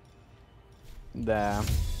there.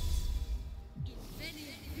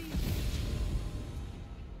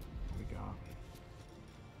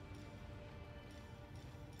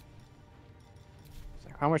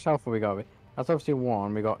 How much health have we got? That's obviously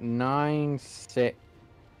 1. We got 9, 6,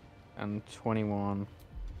 and 21.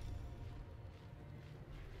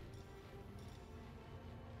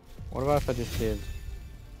 What about if I just did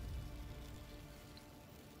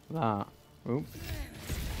that? Oop.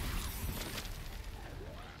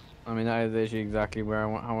 I mean, that is actually exactly where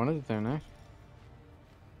I wanted to do next.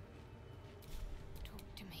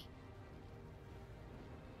 Talk to me.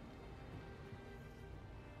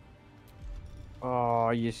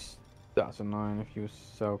 Oh, that's annoying if you were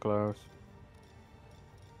so close.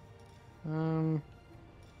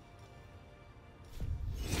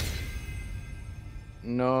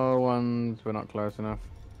 No one's, we're not close enough.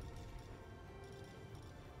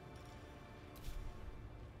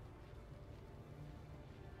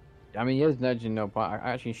 I mean, he is nudging no part.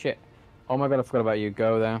 Actually, shit. Oh my god, I forgot about you.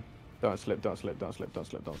 Go there. Don't slip, don't slip, don't slip, don't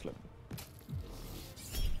slip, don't slip.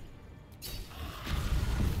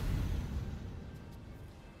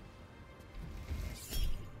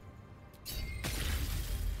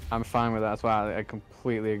 I'm fine with that, that's why I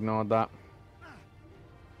completely ignored that.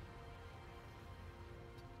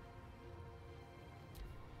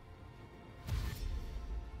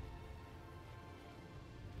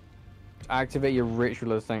 Activate your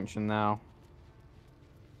ritual ascension now.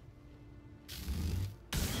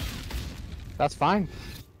 That's fine.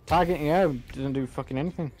 Targeting her doesn't do fucking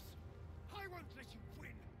anything. I won't let you win.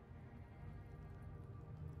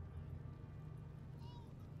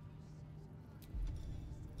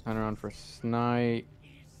 Turn around for a snipe.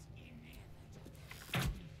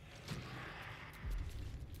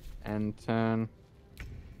 End turn.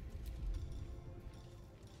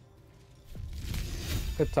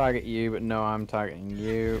 Could target you, but no, I'm targeting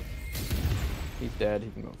you. He's dead,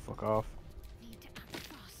 he can go fuck off. Need to act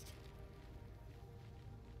fast.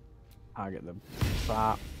 Target the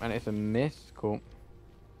bat, and it's a miss. Cool.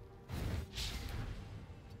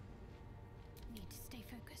 Need to stay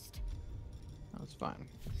focused. That's fine.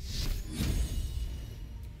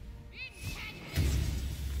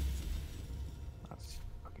 That's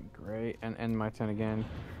fucking great. And end my turn again.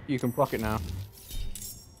 You can block it now.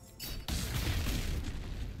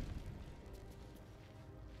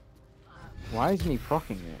 Why isn't he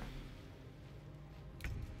procking it?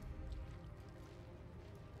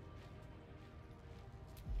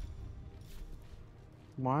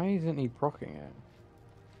 Why isn't he procking it?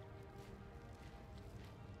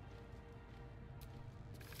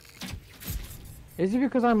 Is it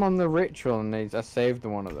because I'm on the ritual and I saved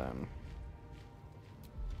one of them?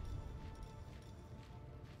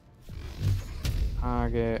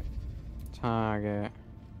 Target. Target.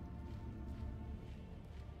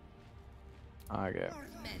 Target.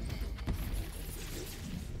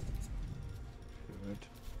 Good.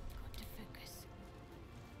 Got to focus.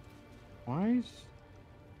 Why is...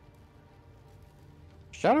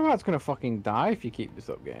 Shadowheart's gonna fucking die if you keep this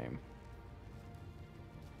up, game.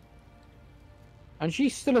 And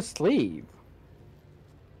she's still asleep.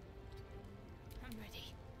 I'm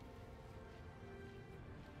ready.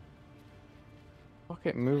 Fuck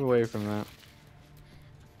it, move away from that. I'm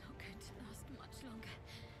not going to last much longer.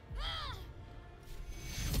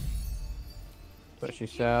 Touch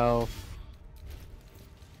yourself.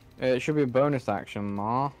 It should be a bonus action,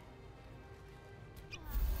 Ma.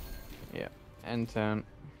 Yeah, end turn.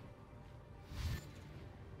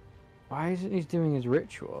 Why isn't he doing his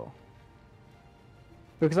ritual?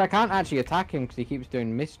 Because I can't actually attack him because he keeps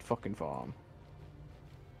doing mist fucking form.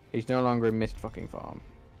 He's no longer in mist fucking form.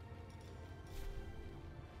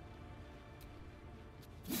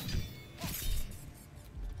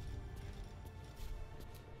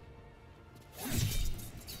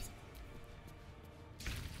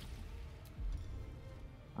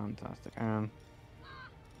 Fantastic.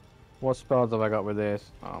 What spells have I got with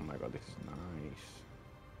this? Oh my god, this is nice.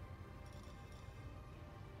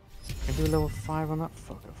 Can I do a level 5 on that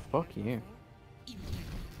fucker? Fuck you.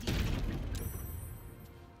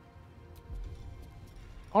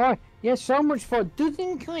 Oh, yeah, so much for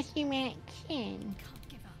doesn't cost you action. Can't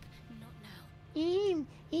give up. Not now.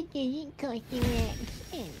 It doesn't cost you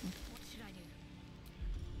action. What should I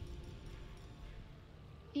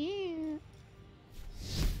do? Yeah.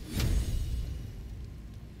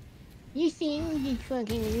 You seem just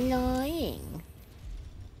fucking lying.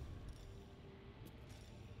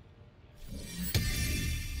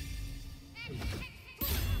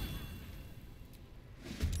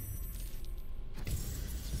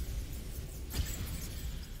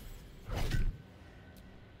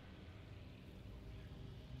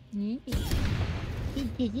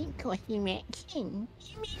 It doesn't cost you action.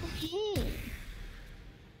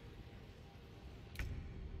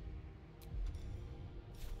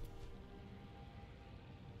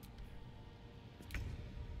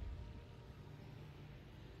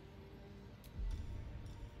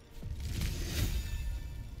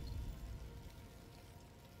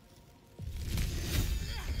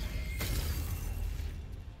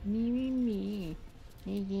 Me.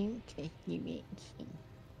 It doesn't cost you action.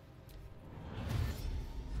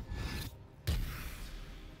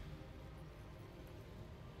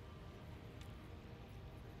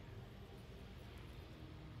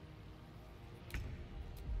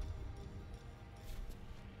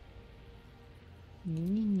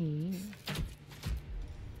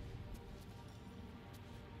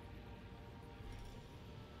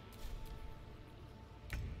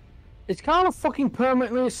 It's kind of fucking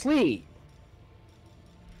permanently asleep.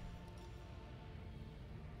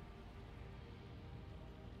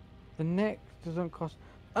 The next doesn't cost...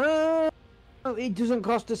 Oh, it doesn't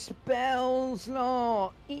cost a spell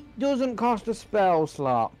slot. It doesn't cost a spell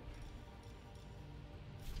slot.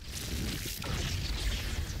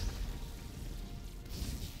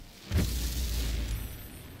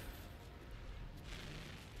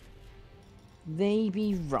 They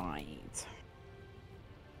be right.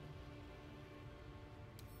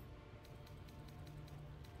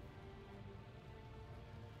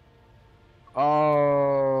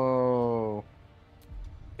 Oh.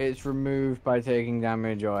 It's removed by taking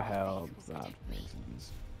damage or help. That makes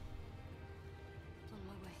sense. On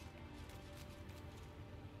my way.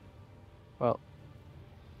 Well.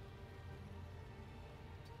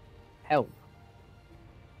 Help.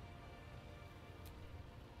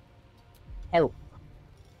 Help.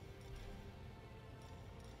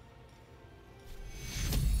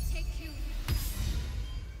 Take you.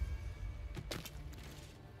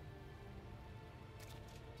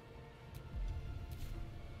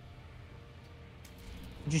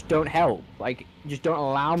 Just don't help. Like, just don't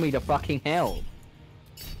allow me to fucking help.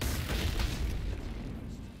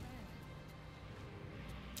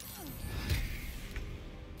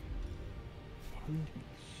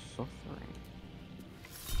 Suffering.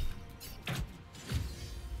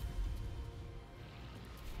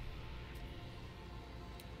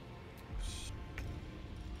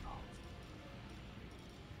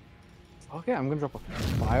 Okay, I'm gonna drop a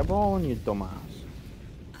fireball on you, dumbass.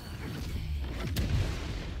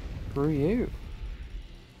 Screw you.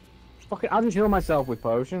 Fucking, I'll just heal myself with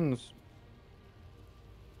potions.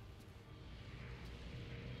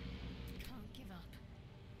 Can't give up.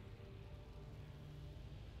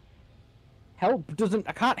 Help doesn't.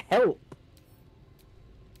 I can't help.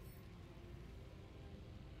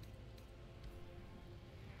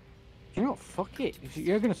 You know what? Fuck it.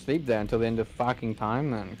 You're gonna sleep there until the end of fucking time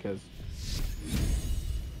then, because.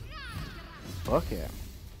 Fuck it.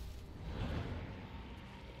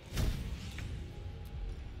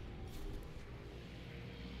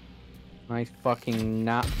 Nice fucking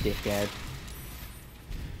nap, dickhead.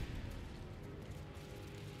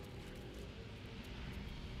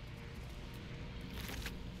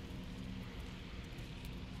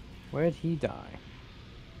 Where'd he die?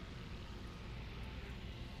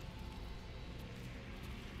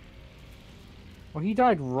 Well, he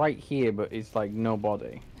died right here, but it's like no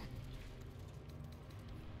body.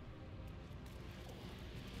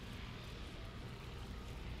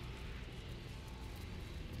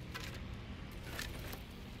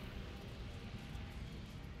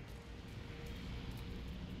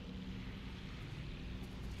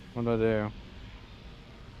 What do I do?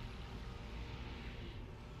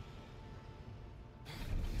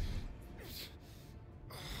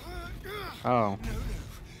 Oh.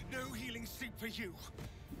 No healing sleep for you.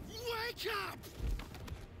 Wake up!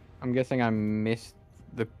 I'm guessing I missed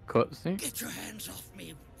the cutscene. Get your hands off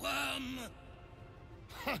me, worm!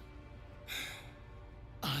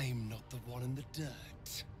 I'm not the one in the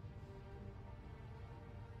dirt.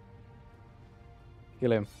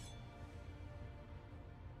 Kill him.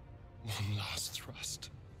 One last thrust.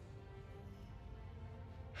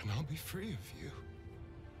 And I'll be free of you.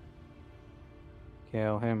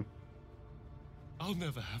 Kill him. I'll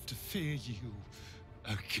never have to fear you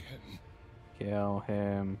again. Kill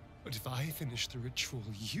him. But if I finish the ritual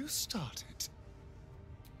you started...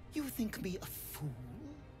 You think me a fool?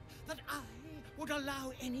 That I would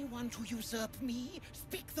allow anyone to usurp me,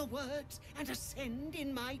 speak the words, and ascend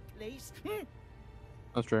in my place?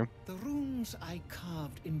 That's true. The runes I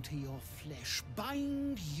carved into your flesh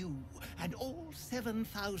bind you and all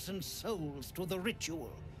 7,000 souls to the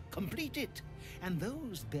ritual. Complete it, and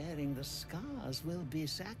those bearing the scars will be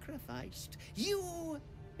sacrificed, you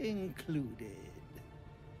included.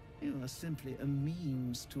 You are simply a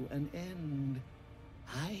means to an end.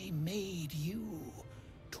 I made you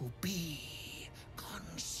to be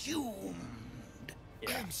consumed.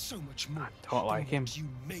 Yeah. I'm so much more I don't like him. you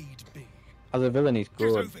made me. As a villain, he's Get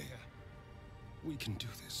good. over here. We can do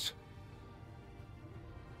this.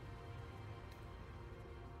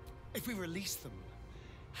 If we release them,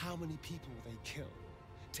 how many people will they kill?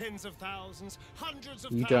 Tens of thousands, hundreds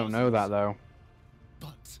of thousands? You don't know that, though.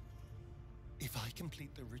 But if I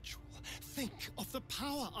complete the ritual, think of the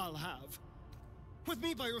power I'll have. With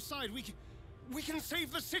me by your side, we can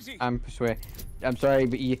save the city. I'm persuaded. I'm sorry,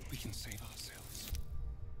 but you... We can save ourselves.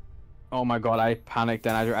 Oh my god, I panicked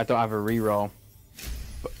and I don't have a reroll.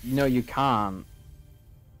 But no, you can't.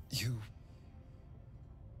 You're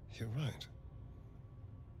right.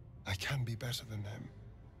 I can be better than them.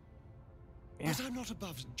 Yeah. But I'm not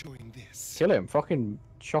above enjoying this. Kill him. Fucking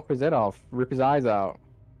chop his head off. Rip his eyes out.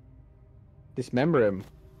 Dismember him.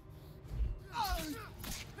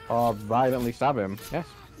 Or violently stab him. Yes.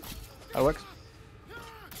 That works.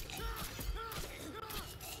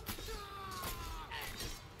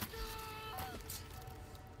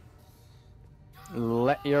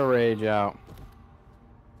 Let your rage out.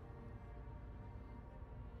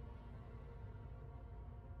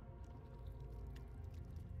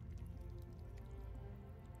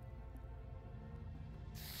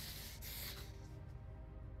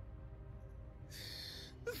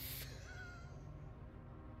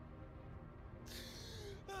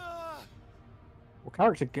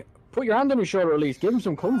 Character, put your hand on his shoulder at least. Give him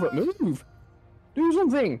some comfort. Move. Do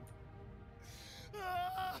something.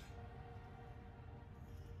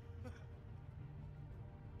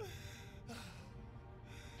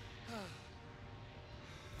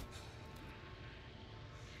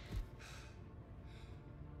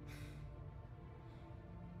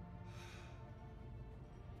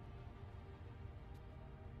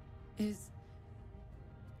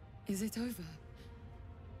 Is it over?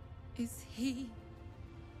 Is he?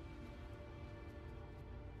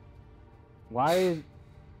 Why is...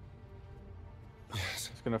 Yes.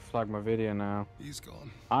 It's gonna flag my video now. He's gone.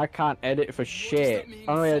 I can't edit for shit.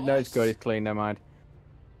 Oh yeah, no, it's good. It's clean. Never mind.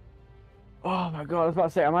 Oh my god, I was about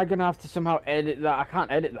to say, am I gonna have to somehow edit that? I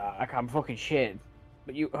can't edit that. I can't fucking shit.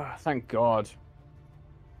 But you, oh, thank God.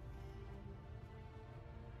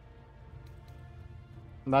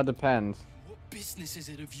 That depends. What business is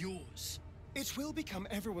it of yours? It will become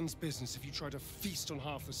everyone's business if you try to feast on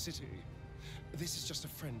half the city. This is just a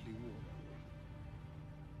friendly war.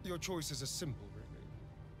 Your choices are simple, really.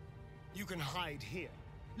 You can hide here,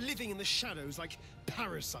 living in the shadows like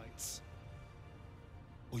parasites.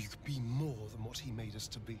 Or you could be more than what he made us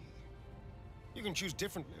to be. You can choose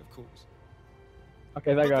differently, of course.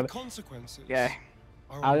 Okay, that got the it. Consequences. Yeah.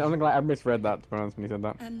 I'm glad I misread that, to be honest, when you said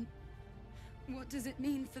that. And what does it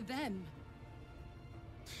mean for them?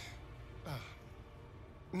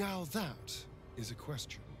 Now that is a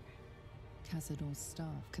question. Cazador's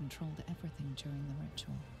staff controlled everything during the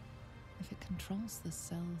ritual. If it controls the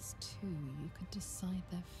cells too, you could decide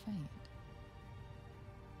their fate.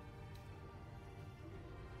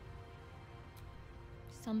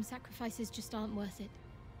 Some sacrifices just aren't worth it.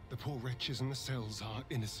 The poor wretches in the cells are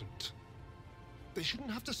innocent. They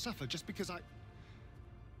shouldn't have to suffer just because I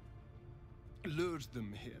lured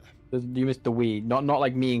them here. You missed the we. Not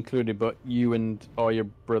like me included, but you and all your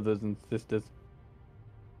brothers and sisters.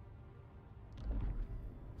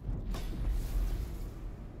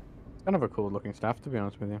 It's kind of a cool looking staff, to be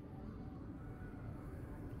honest with you.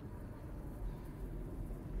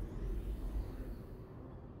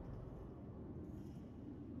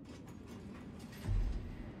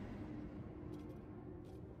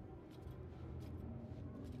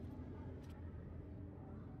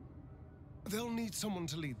 They'll need someone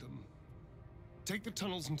to lead them. Take the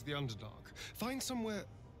tunnels into the Underdark. Find somewhere,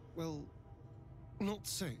 well, not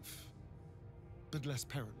safe, but less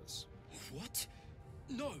perilous. What?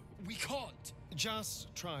 No, we can't.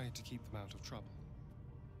 Just try to keep them out of trouble.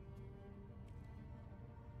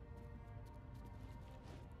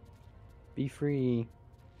 Be free.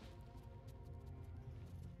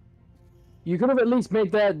 You could have at least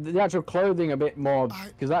made the actual clothing a bit more,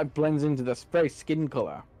 because that blends into the very skin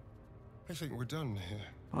color. I think we're done here.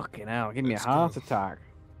 Fucking hell, give me a heart attack.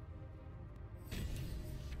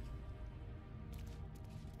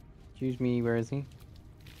 Excuse me, where is he?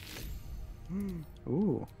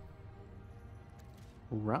 Ooh.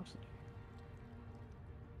 Rhapsody.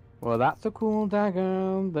 Well, that's a cool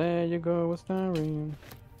dagger. There you go, Astarian.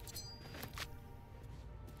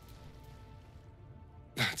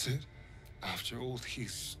 That's it? After all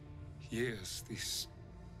these years, this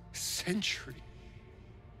century.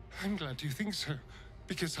 I'm glad you think so,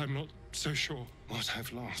 because I'm not so sure what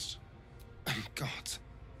I've lost. And God,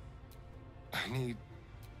 I need...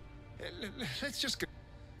 Let's just go.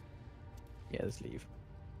 Yeah, let's leave.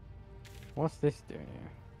 What's this doing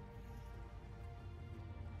here?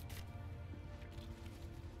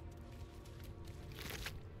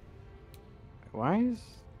 Why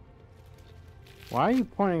are you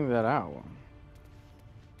pointing that out?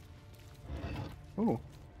 Ooh.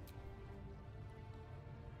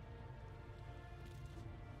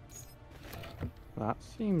 That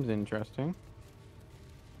seems interesting.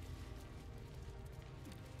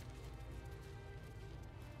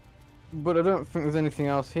 But I don't think there's anything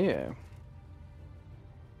else here.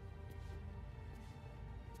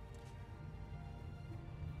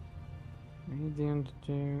 Read the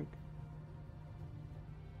Underdark.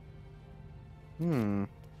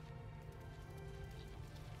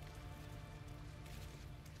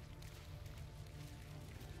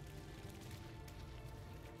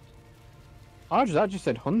 I just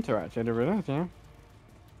said Hunter, actually, I didn't realize, yeah.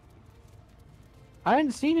 I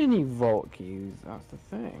hadn't seen any vault keys, that's the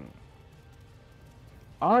thing.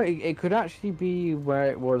 Oh, it could actually be where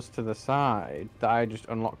it was to the side that I just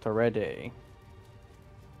unlocked already.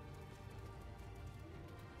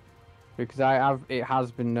 Because it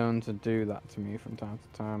has been known to do that to me from time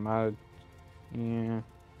to time. Yeah.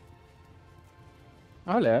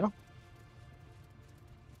 Hello.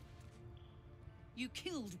 You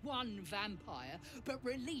killed one vampire, but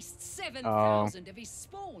released 7,000 of his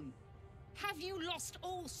spawn. Have you lost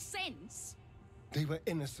all sense? They were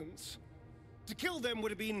innocents. To kill them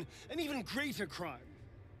would have been an even greater crime.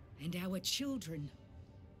 And our children?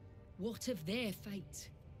 What of their fate?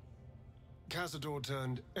 Cazador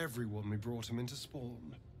turned everyone we brought him into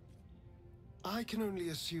spawn. I can only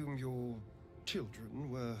assume your children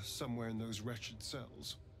were somewhere in those wretched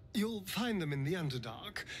cells. You'll find them in the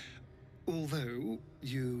Underdark, although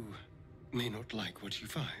you may not like what you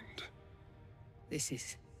find. This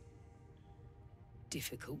is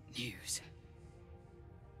difficult news.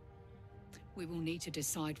 We will need to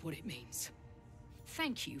decide what it means.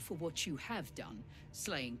 Thank you for what you have done.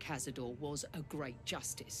 Slaying Cazador was a great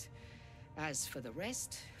justice. As for the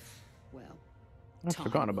rest, well, I've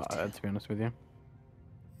forgotten about it, to be honest with you.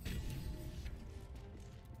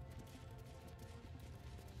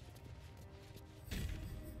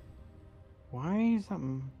 Why is that?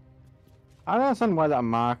 I don't understand why that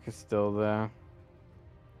mark is still there.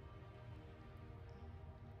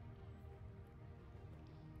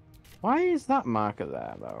 Why is that marker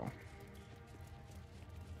there, though?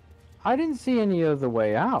 I didn't see any other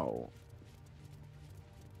way out.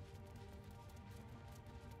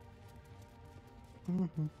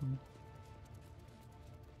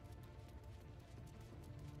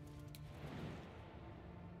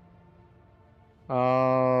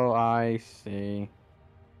 Oh, I see.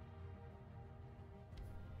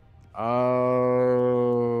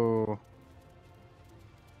 Oh.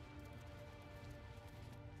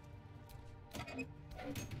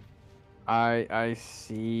 I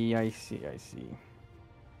see.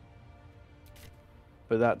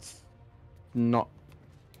 But that's not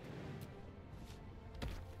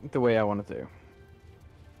the way I want to do.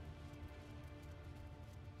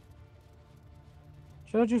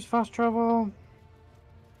 Should I just fast travel?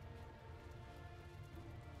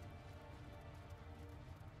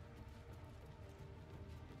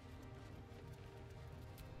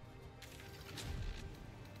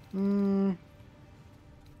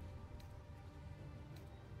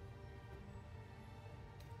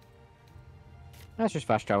 Let's just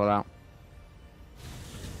fast travel out.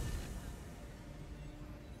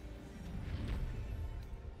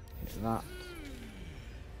 Hit that.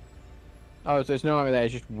 Oh, so it's no longer there,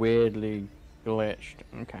 it's just weirdly glitched.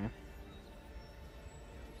 Okay.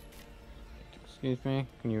 Excuse me,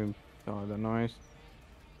 can you follow the noise?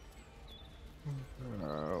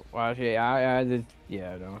 Well, actually, yeah,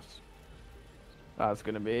 no. That's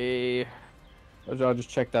gonna be... I'll just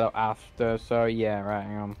check that out after, so yeah, right,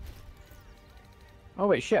 hang on. Oh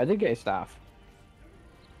wait, shit, I did get a staff.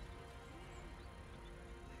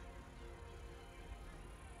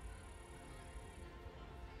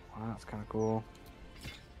 Wow, that's kind of cool.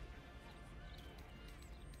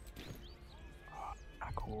 Oh, kind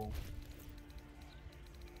of cool.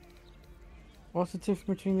 What's the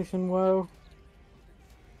difference between this and WoW?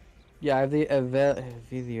 Yeah, I have the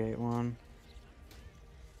Evaluate one.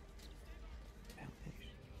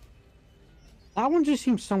 That one just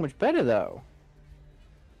seems so much better though.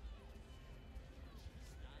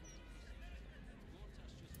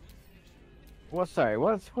 Sorry,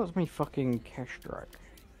 what's my fucking cash strike?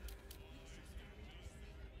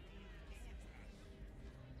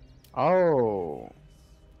 Oh.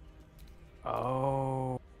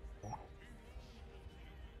 Oh.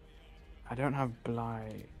 I don't have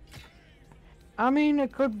blight. I mean, I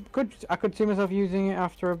could see myself using it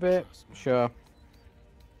after a bit. Sure.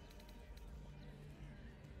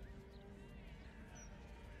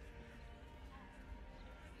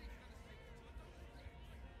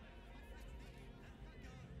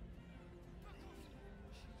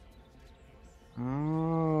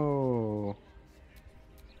 Oh.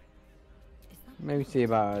 Maybe see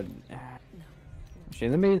about. Actually,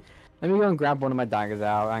 let me go and grab one of my daggers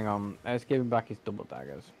out. Hang on, let's give him back his double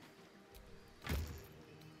daggers.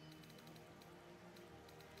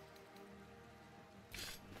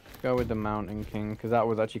 Go with the Mountain King, because that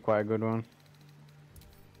was actually quite a good one.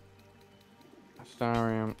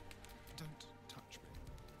 Astarium. Don't touch me.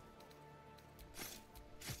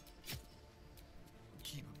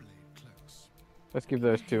 Keep a blade close. Let's give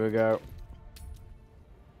those two a go.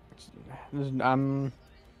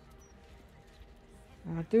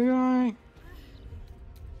 Do I?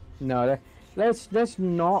 No, let's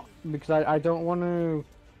not, because I don't want to.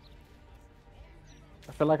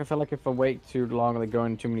 I feel like if I wait too long or they go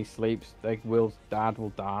in too many sleeps, like Will's dad will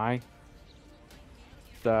die.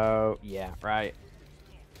 So yeah, right.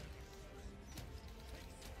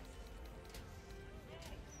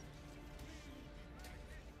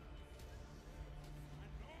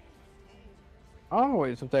 Oh,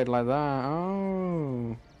 it's updated like that.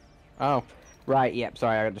 Oh, right. Yep.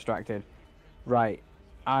 Sorry, I got distracted. Right.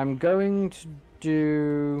 I'm going to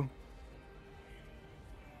do...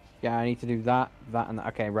 Yeah, I need to do that, and that.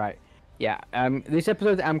 Okay, right. Yeah, this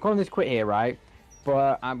episode, I'm calling this quit here, right?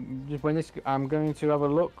 But I'm going to have a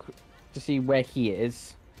look to see where he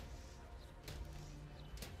is.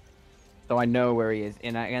 So I know where he is,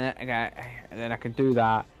 and then I can do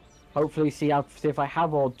that. Hopefully see if I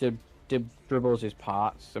have all Dribbles'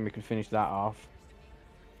 parts, and we can finish that off.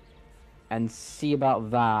 And see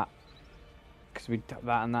about that. Because we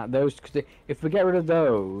that and that. Those, cause if we get rid of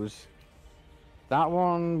those... That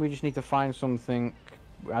one, we just need to find something.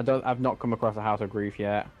 I've not come across a House of Grief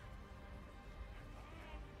yet.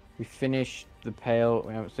 We finished the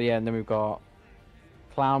Pale, so yeah, and then we've got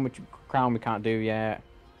Crown we can't do yet.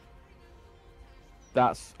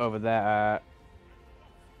 That's over there.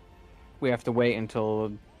 We have to wait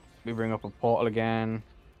until we bring up a portal again.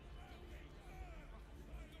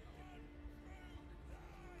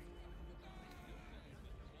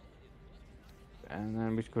 And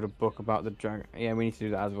then we just got a book about the dragon. Yeah, we need to do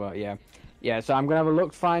that as well. Yeah, yeah. So I'm gonna have a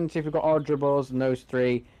look, find see if we've got all dribbles and those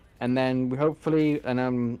three, and then we hopefully,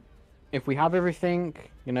 and if we have everything,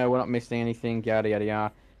 you know, we're not missing anything. Yada yada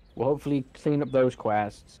yada. We'll hopefully clean up those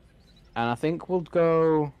quests, and I think we'll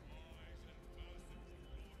go.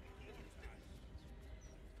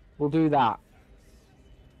 We'll do that,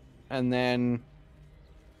 and then.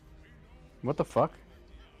 What the fuck?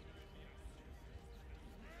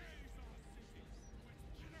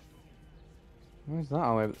 Where's that?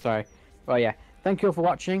 Oh, sorry. Well, yeah. Thank you all for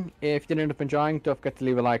watching. If you did end up enjoying, don't forget to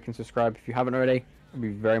leave a like and subscribe if you haven't already. It'd be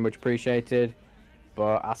very much appreciated.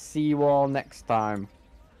 But I'll see you all next time.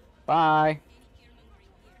 Bye.